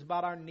teaches us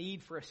about our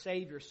need for a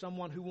Savior,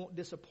 someone who won't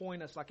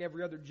disappoint us like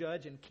every other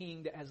judge and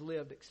king that has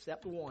lived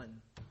except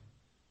one,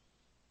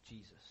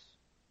 Jesus.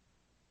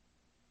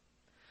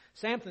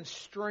 Samson's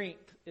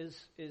strength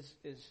is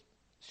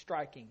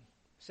striking.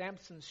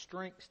 Samson's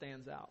strength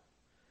stands out.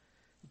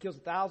 He kills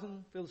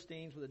 1,000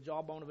 Philistines with a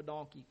jawbone of a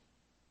donkey.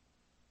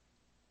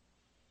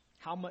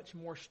 How much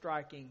more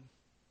striking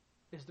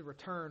is the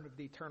return of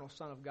the eternal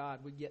Son of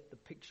God? We get the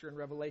picture in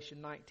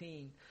Revelation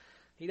 19.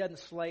 He doesn't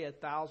slay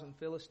 1,000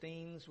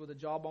 Philistines with a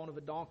jawbone of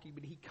a donkey,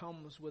 but He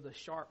comes with a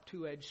sharp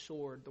two-edged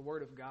sword, the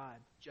Word of God,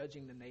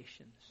 judging the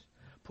nations,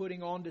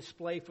 putting on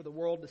display for the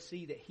world to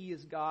see that He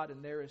is God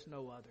and there is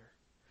no other.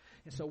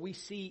 And so we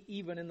see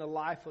even in the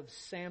life of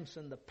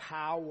Samson the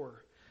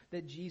power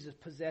that Jesus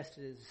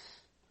possesses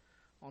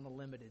on a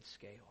limited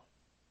scale.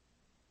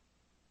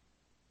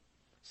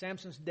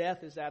 Samson's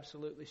death is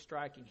absolutely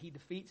striking. He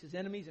defeats his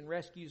enemies and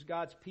rescues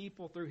God's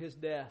people through his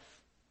death.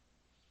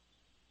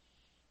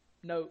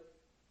 Note,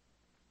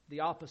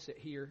 the opposite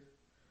here.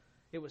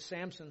 It was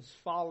Samson's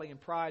folly and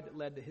pride that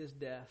led to his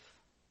death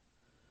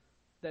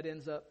that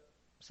ends up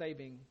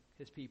saving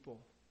his people.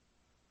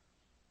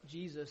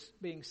 Jesus,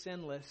 being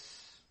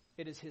sinless,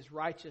 it is his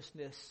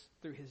righteousness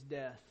through his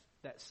death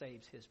that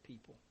saves his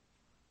people.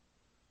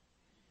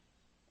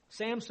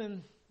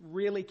 Samson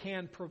really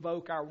can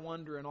provoke our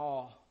wonder and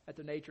awe at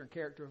the nature and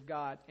character of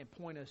God and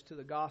point us to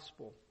the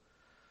gospel.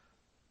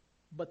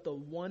 But the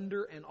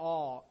wonder and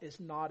awe is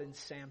not in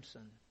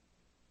Samson.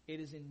 It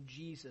is in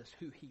Jesus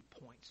who he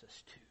points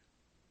us to.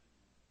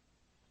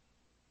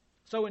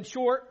 So in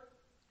short,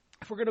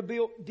 if we're going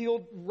to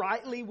deal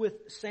rightly with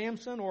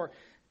Samson or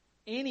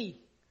any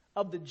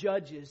of the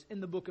judges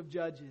in the book of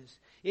Judges,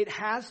 it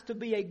has to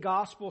be a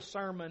gospel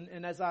sermon,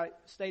 and as I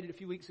stated a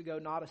few weeks ago,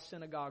 not a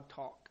synagogue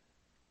talk.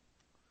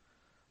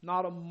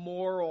 Not a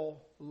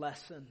moral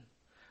lesson,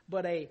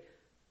 but a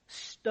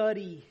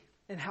study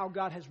in how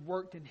God has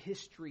worked in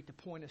history to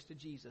point us to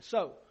Jesus.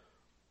 So,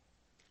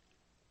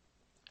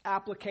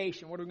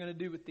 application. What are we going to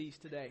do with these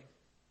today?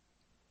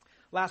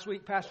 Last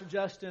week, Pastor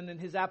Justin in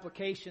his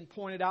application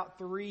pointed out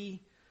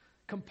 3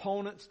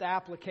 components to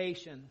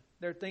application.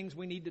 There are things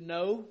we need to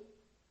know,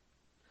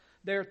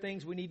 there are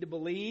things we need to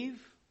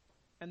believe,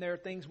 and there are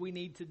things we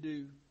need to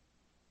do.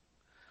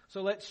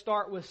 So let's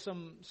start with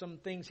some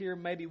things here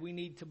maybe we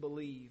need to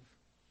believe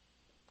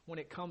when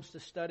it comes to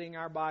studying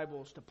our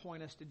Bibles to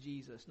point us to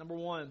Jesus. Number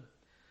 1,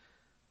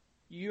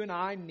 you and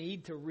I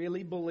need to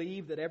really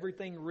believe that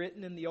everything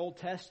written in the Old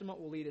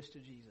Testament will lead us to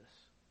Jesus.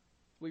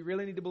 We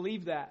really need to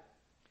believe that.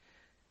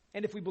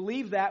 And if we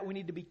believe that, we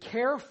need to be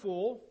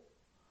careful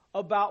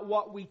about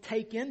what we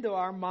take into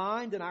our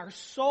mind and our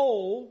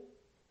soul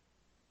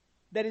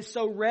that is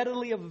so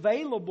readily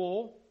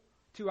available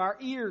to our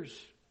ears.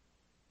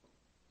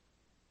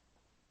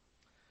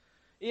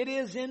 It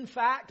is, in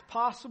fact,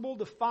 possible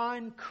to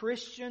find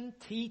Christian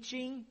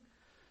teaching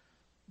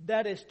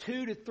that is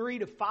 2 to 3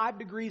 to 5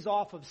 degrees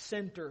off of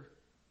center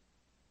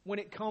when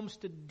it comes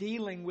to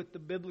dealing with the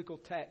biblical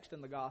text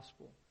and the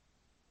gospel.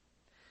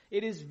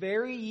 It is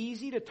very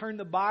easy to turn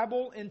the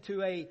Bible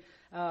into a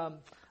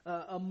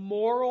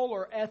moral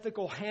or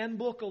ethical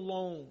handbook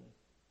alone.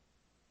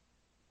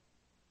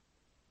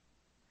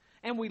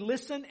 And we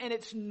listen, and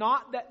it's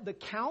not that the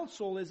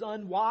counsel is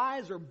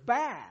unwise or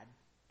bad.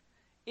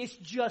 It's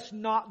just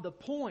not the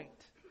point.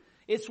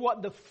 It's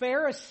what the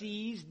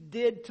Pharisees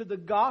did to the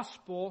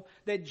gospel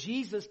that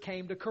Jesus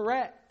came to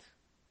correct.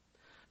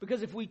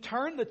 Because if we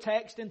turn the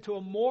text into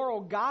a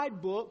moral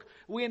guidebook,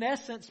 we in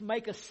essence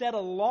make a set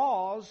of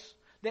laws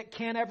that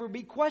can't ever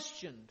be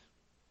questioned.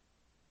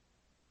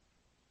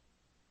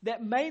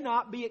 That may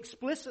not be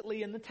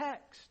explicitly in the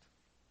text.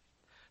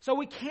 So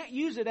we can't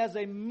use it as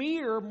a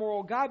mere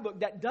moral guidebook.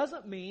 That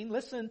doesn't mean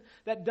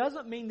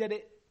that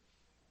it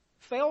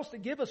fails to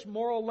give us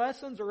moral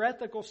lessons or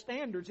ethical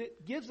standards.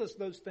 It gives us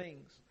those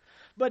things.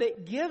 But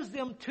it gives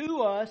them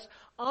to us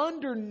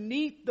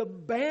underneath the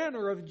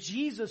banner of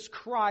Jesus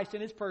Christ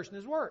and His person,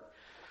 His work.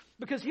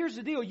 Because here's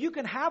the deal. You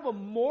can have a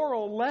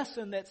moral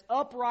lesson that's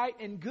upright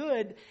and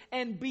good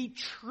and be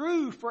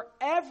true for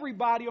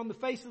everybody on the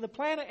face of the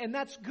planet. And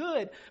that's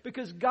good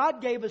because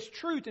God gave us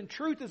truth. And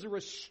truth is a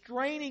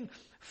restraining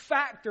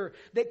factor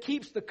that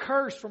keeps the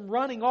curse from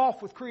running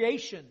off with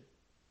creation.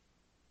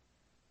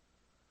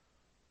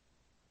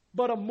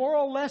 But a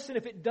moral lesson,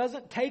 if it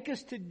doesn't take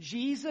us to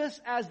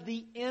Jesus as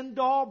the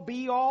end-all,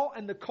 be-all,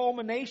 and the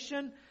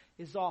culmination,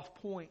 is off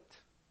point.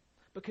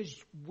 Because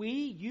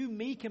you,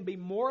 me, can be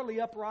morally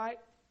upright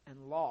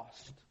and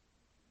lost.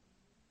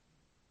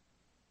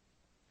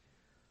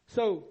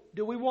 So,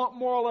 do we want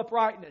moral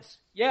uprightness?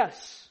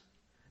 Yes.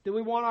 Do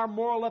we want our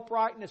moral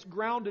uprightness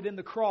grounded in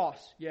the cross?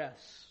 Yes.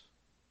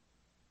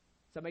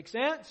 Does that make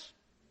sense?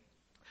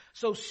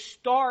 So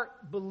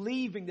start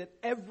believing that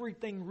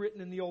everything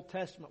written in the Old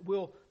Testament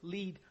will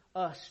lead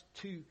us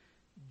to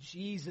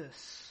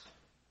Jesus.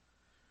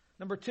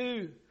 Number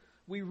 2,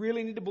 we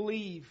really need to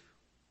believe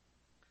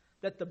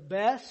that the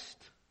best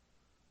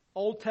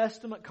Old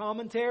Testament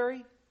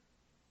commentary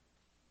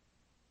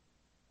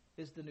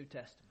is the New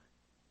Testament.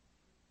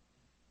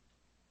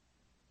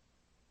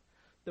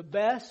 The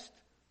best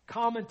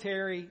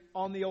commentary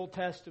on the Old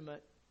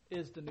Testament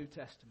is the New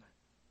Testament.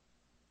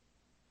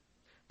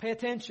 Pay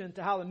attention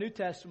to how the New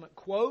Testament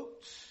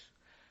quotes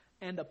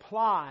and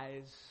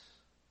applies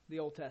the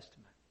Old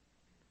Testament.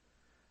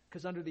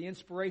 Because under the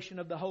inspiration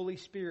of the Holy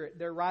Spirit,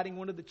 they're writing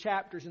one of the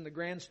chapters in the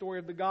grand story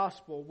of the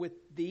gospel with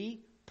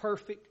the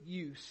perfect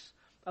use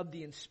of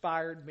the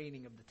inspired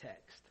meaning of the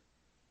text.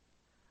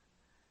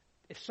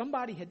 If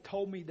somebody had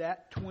told me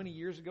that 20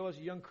 years ago as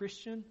a young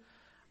Christian,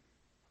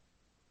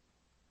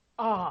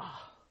 I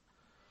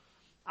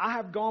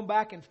have gone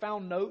back and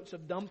found notes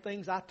of dumb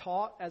things I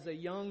taught as a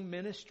young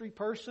ministry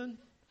person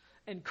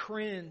and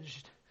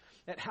cringed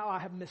at how I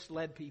have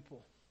misled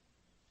people.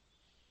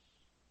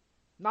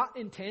 Not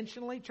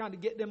intentionally trying to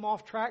get them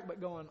off track,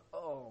 but going,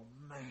 oh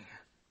man.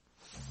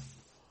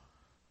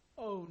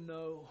 Oh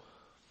no.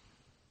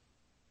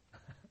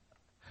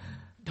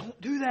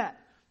 Don't do that.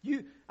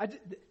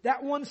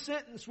 That one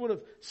sentence would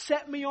have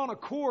set me on a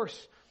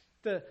course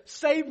to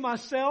save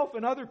myself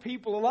and other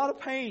people a lot of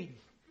pain.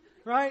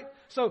 Right?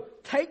 So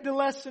take the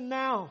lesson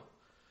now.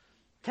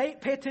 Pay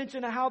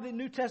attention to how the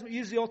New Testament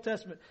uses the Old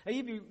Testament. I'll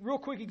give you a real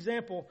quick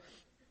example.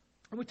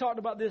 We talked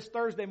about this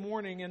Thursday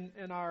morning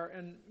in our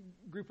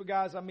group of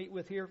guys I meet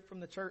with here from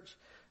the church.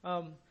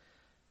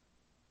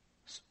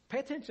 Pay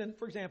attention,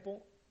 for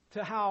example,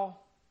 to how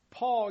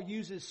Paul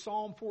uses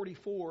Psalm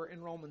 44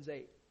 in Romans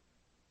 8.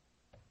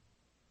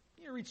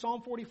 You read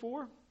Psalm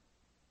 44?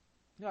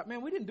 You're like,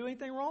 man, we didn't do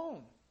anything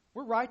wrong.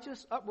 We're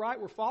righteous,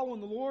 upright, we're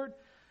following the Lord,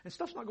 and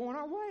stuff's not going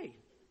our way.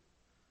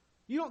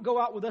 You don't go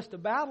out with us to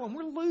battle and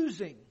we're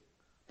losing.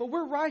 But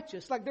we're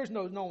righteous. Like there's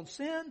no known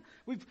sin.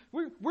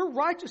 We're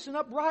righteous and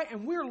upright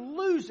and we're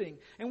losing.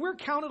 And we're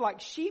counted like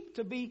sheep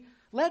to be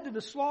led to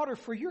the slaughter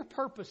for your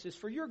purposes,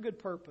 for your good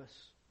purpose.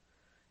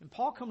 And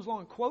Paul comes along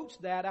and quotes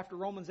that after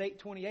Romans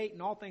 8:28.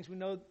 In all things we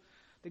know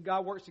that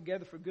God works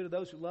together for good of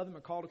those who love Him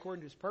and called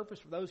according to His purpose,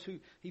 for those who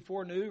He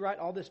foreknew, right?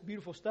 All this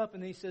beautiful stuff.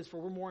 And then he says, for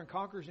we're more than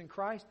conquerors in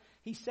Christ.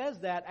 He says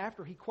that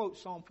after he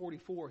quotes Psalm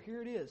 44. Here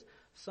it is.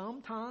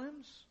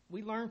 Sometimes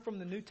we learn from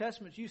the New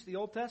Testament's use of the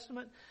Old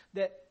Testament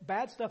that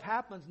bad stuff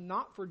happens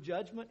not for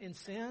judgment and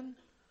sin,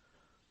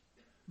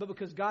 but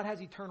because God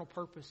has eternal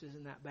purposes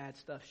in that bad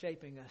stuff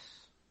shaping us.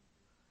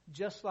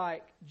 Just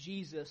like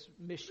Jesus'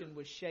 mission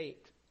was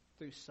shaped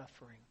through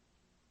suffering.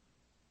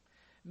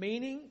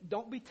 Meaning,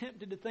 don't be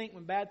tempted to think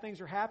when bad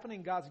things are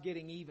happening, God's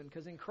getting even.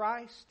 Because in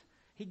Christ,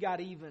 He got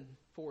even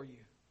for you.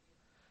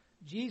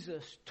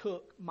 Jesus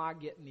took my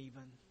getting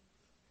even.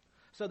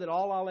 So that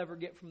all I'll ever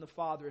get from the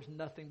Father is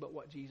nothing but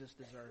what Jesus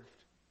deserved.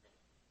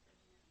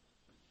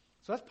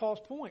 So that's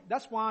Paul's point.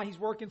 That's why he's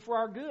working for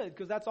our good.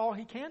 Because that's all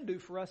He can do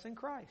for us in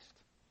Christ.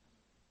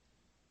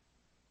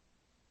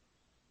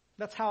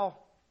 That's how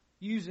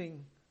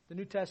using the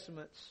New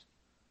Testament's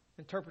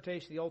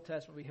interpretation of the Old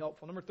Testament will be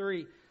helpful. Number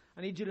 3. I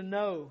need you to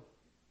know,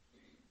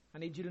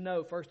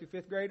 first through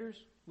fifth graders,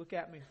 look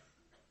at me.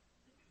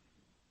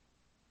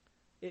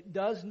 It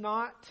does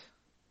not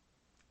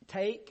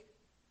take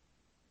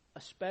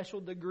a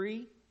special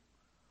degree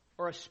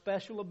or a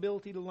special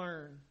ability to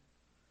learn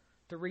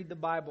to read the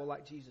Bible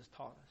like Jesus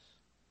taught us.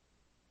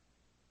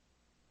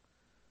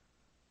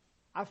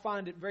 I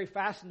find it very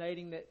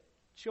fascinating that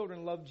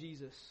children love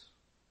Jesus.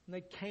 And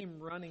they came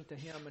running to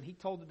Him and He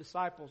told the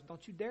disciples,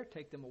 don't you dare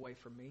take them away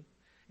from me.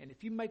 And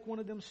if you make one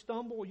of them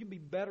stumble, you'd be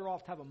better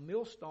off to have a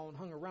millstone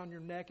hung around your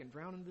neck and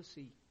drown in the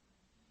sea.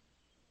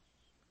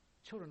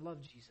 Children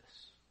love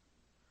Jesus.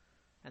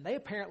 And they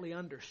apparently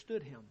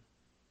understood Him.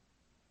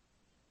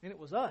 And it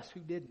was us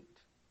who didn't.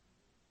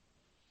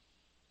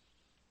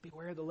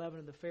 Beware of the leaven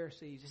of the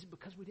Pharisees. Is it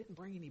because we didn't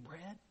bring any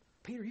bread?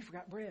 Peter, you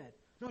forgot bread.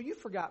 No, you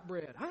forgot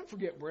bread. I didn't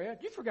forget bread.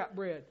 You forgot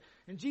bread.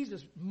 And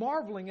Jesus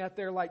marveling at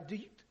their like, do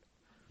you...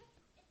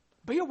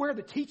 Be aware of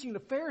the teaching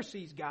of the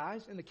Pharisees,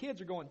 guys. And the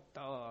kids are going,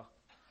 duh.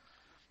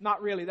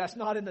 Not really. That's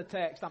not in the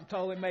text. I'm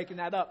totally making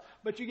that up.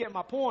 But you get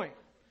my point.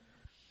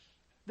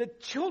 The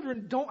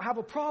children don't have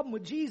a problem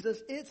with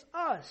Jesus. It's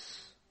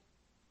us.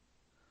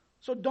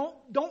 So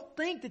don't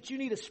think that you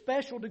need a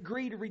special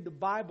degree to read the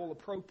Bible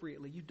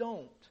appropriately. You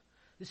don't.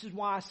 This is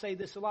why I say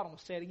this a lot. I'm going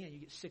to say it again. You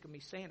get sick of me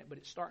saying it, but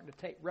it's starting to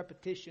take.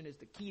 Repetition is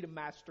the key to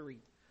mastery.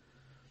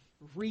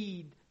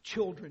 Read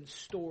children's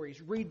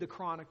stories. Read the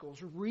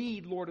Chronicles.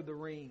 Read Lord of the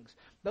Rings.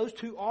 Those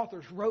two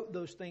authors wrote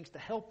those things to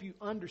help you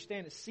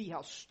understand and see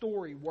how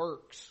story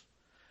works.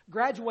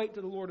 Graduate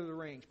to the Lord of the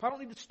Rings. Probably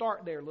don't need to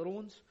start there, little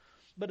ones.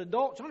 But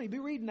adults, you don't need to be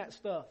reading that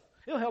stuff.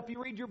 It'll help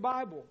you read your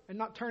Bible and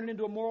not turn it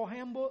into a moral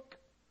handbook.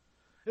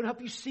 It'll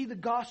help you see the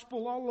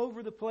gospel all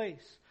over the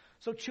place.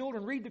 So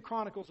children, read the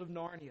Chronicles of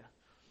Narnia.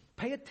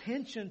 Pay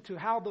attention to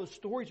how those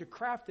stories are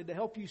crafted to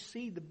help you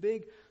see the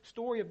big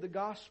story of the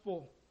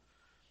gospel.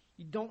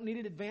 You don't need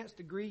an advanced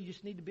degree. You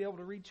just need to be able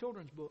to read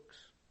children's books.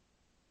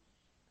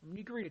 I mean,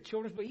 you can read a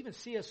children's book. Even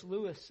C.S.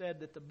 Lewis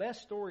said that the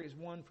best story is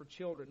one for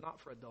children, not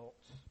for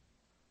adults.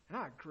 And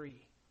I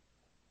agree.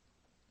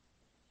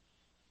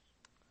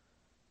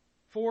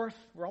 Fourth,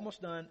 we're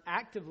almost done.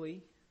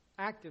 Actively,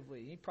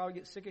 you probably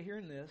get sick of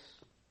hearing this.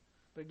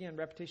 But again,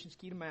 repetition is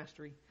key to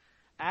mastery.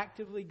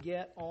 Actively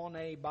get on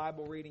a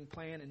Bible reading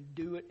plan and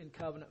do it in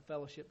covenant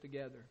fellowship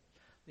together.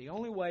 The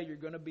only way you're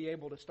going to be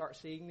able to start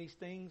seeing these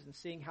things and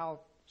seeing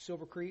how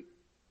Silver Creek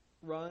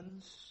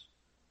runs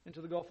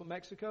into the Gulf of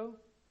Mexico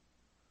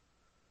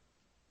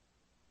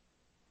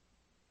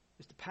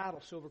is to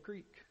paddle Silver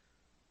Creek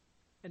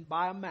and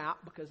buy a map,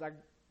 because I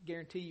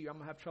guarantee you I'm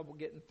going to have trouble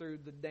getting through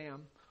the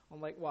dam on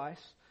Lake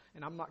Weiss,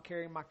 and I'm not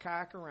carrying my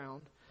kayak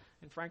around,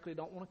 and frankly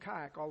don't want to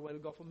kayak all the way to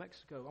the Gulf of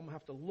Mexico. I'm going to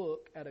have to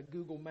look at a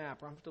Google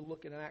map, or I'm going to have to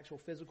look at an actual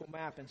physical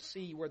map and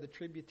see where the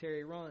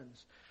tributary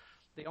runs.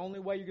 The only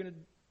way you're going to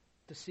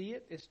see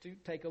it is to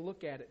take a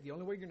look at it. The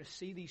only way you're going to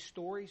see these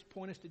stories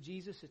point us to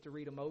Jesus is to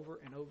read them over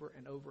and over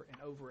and over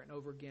and over and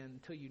over again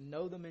until you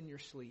know them in your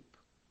sleep.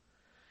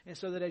 And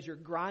so that as you're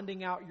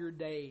grinding out your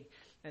day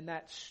and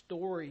that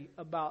story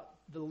about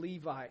the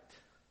Levite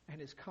and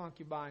his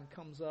concubine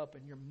comes up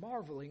and you're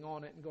marveling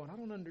on it and going, I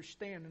don't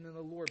understand. And then the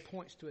Lord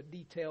points to a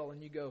detail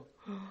and you go,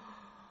 oh,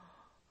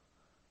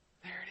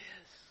 there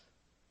it is.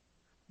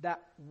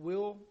 that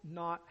will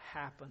not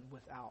happen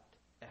without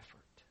effort.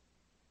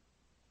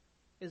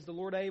 Is the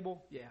Lord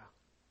able? Yeah.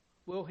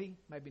 Will He?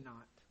 Maybe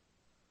not.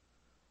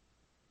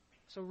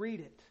 So read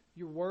it.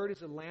 Your word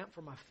is a lamp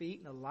for my feet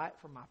and a light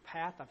for my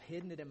path. I've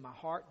hidden it in my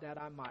heart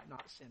that I might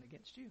not sin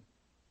against you.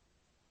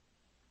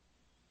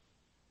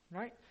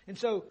 Right? And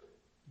so,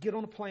 get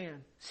on a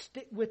plan.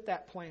 Stick with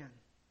that plan.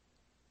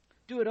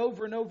 Do it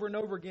over and over and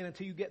over again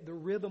until you get the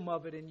rhythm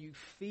of it and you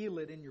feel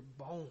it in your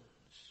bones.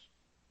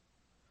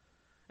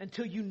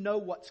 Until you know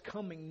what's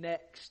coming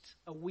next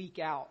a week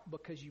out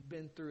because you've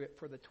been through it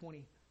for the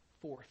 24th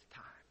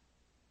time.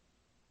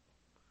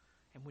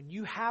 And when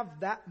you have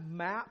that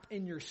map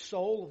in your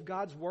soul of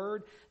God's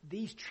Word,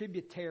 these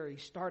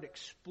tributaries start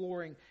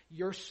exploring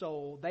your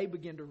soul. They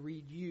begin to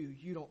read you.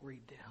 You don't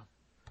read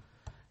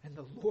them. And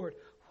the Lord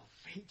will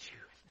meet you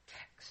in the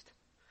text.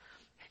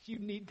 You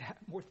need that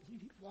more than you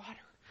need water.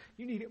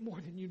 You need it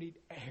more than you need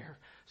air.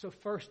 So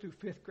 1st through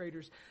 5th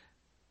graders,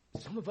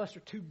 some of us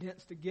are too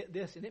dense to get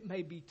this, and it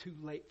may be too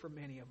late for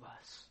many of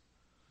us.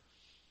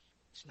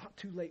 It's not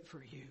too late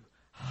for you.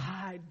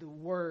 Hide the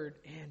Word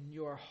in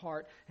your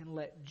heart and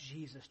let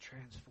Jesus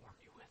transform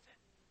you with it.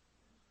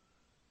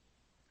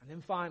 And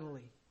then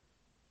finally,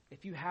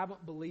 if you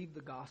haven't believed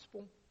the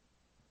gospel,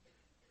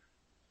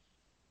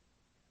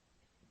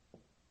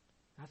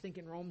 I think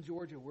in Rome,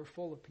 Georgia, we're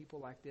full of people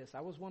like this.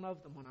 I was one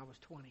of them when I was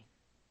 20.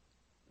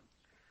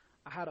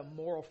 I had a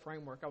moral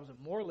framework. I was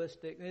a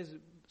moralistic,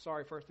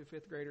 sorry, 1st through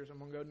 5th graders, I'm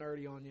going to go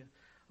nerdy on you.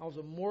 I was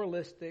a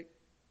moralistic,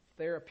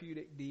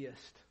 therapeutic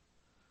deist.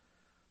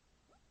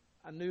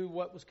 I knew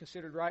what was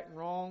considered right and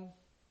wrong.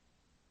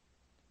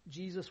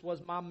 Jesus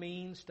was my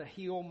means to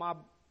heal my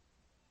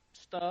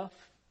stuff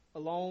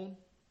alone.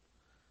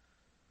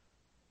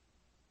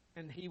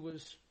 And He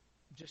was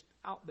just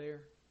out there.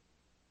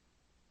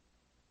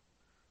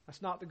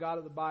 That's not the God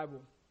of the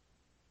Bible.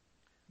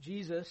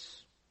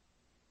 Jesus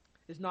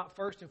is not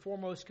first and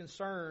foremost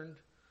concerned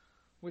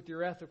with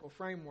your ethical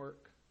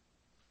framework.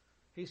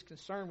 He's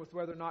concerned with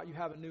whether or not you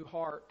have a new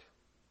heart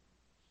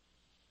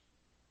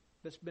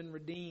that's been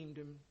redeemed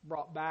and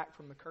brought back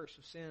from the curse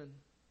of sin.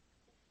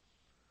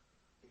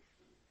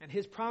 And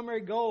His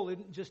primary goal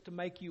isn't just to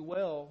make you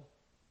well,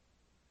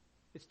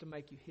 it's to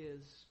make you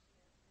His.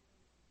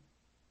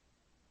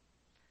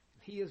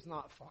 He is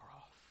not far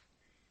off.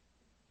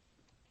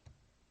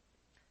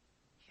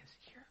 He is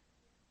here.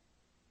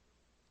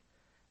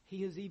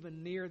 He is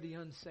even near the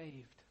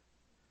unsaved.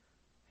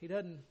 He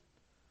hadn't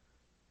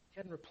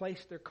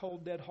replaced their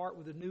cold, dead heart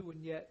with a new one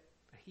yet,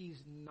 but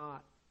He's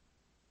not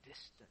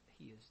distant.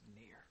 He is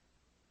near.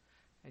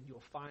 And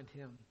you'll find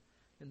Him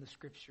in the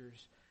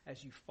Scriptures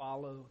as you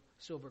follow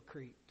Silver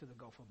Creek to the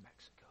Gulf of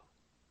Mexico.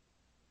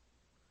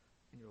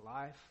 And your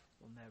life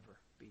will never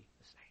be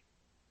the same.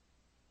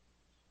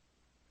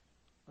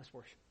 Let's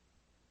worship.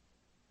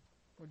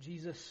 Lord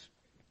Jesus,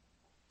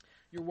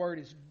 your word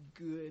is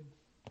good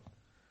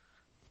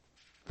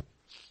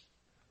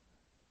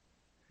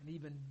and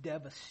even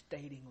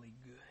devastatingly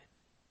good.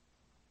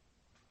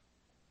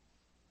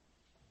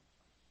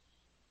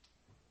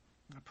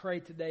 I pray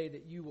today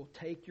that you will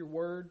take your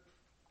word,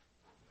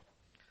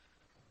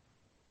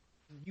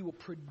 you will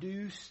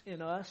produce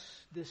in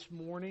us this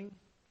morning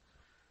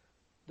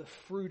the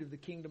fruit of the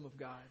kingdom of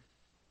God.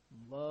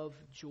 Love,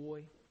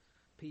 joy,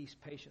 peace,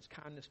 patience,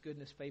 kindness,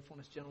 goodness,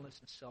 faithfulness, gentleness,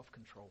 and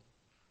self-control.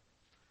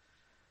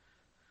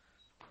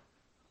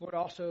 Lord, I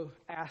also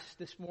ask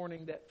this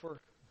morning that for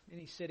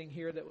any sitting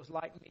here that was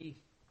like me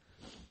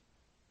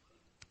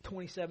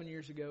 27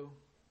 years ago,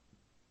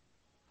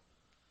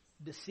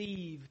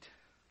 deceived,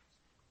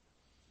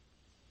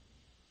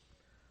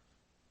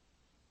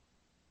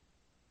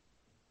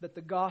 that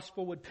the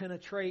gospel would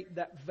penetrate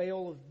that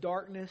veil of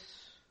darkness,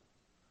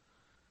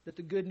 that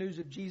the good news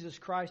of Jesus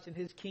Christ and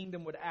His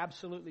kingdom would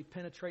absolutely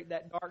penetrate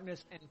that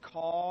darkness and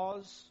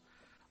cause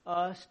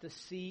us to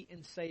see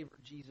and savor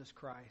Jesus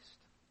Christ.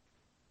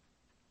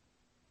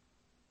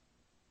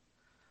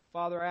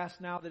 Father, I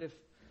ask now that if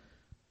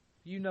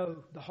you know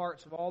the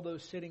hearts of all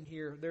those sitting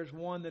here, there's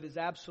one that is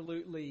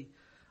absolutely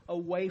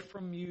away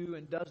from you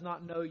and does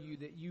not know you,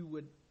 that you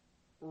would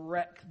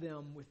wreck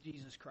them with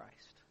Jesus Christ.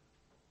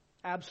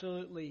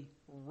 Absolutely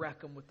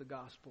wreck them with the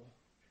gospel.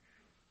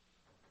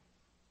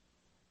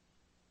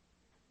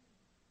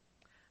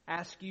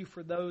 Ask you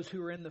for those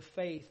who are in the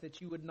faith that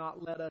you would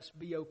not let us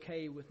be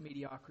okay with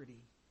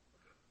mediocrity,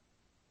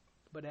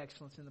 but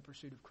excellence in the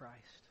pursuit of Christ.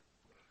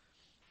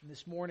 And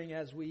this morning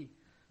as we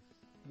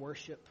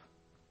worship,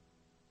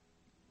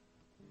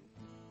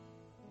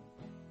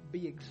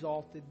 be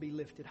exalted, be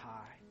lifted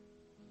high.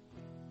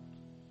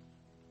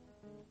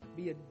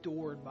 Be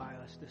adored by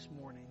us this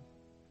morning.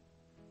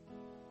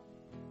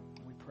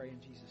 We pray in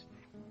Jesus' name.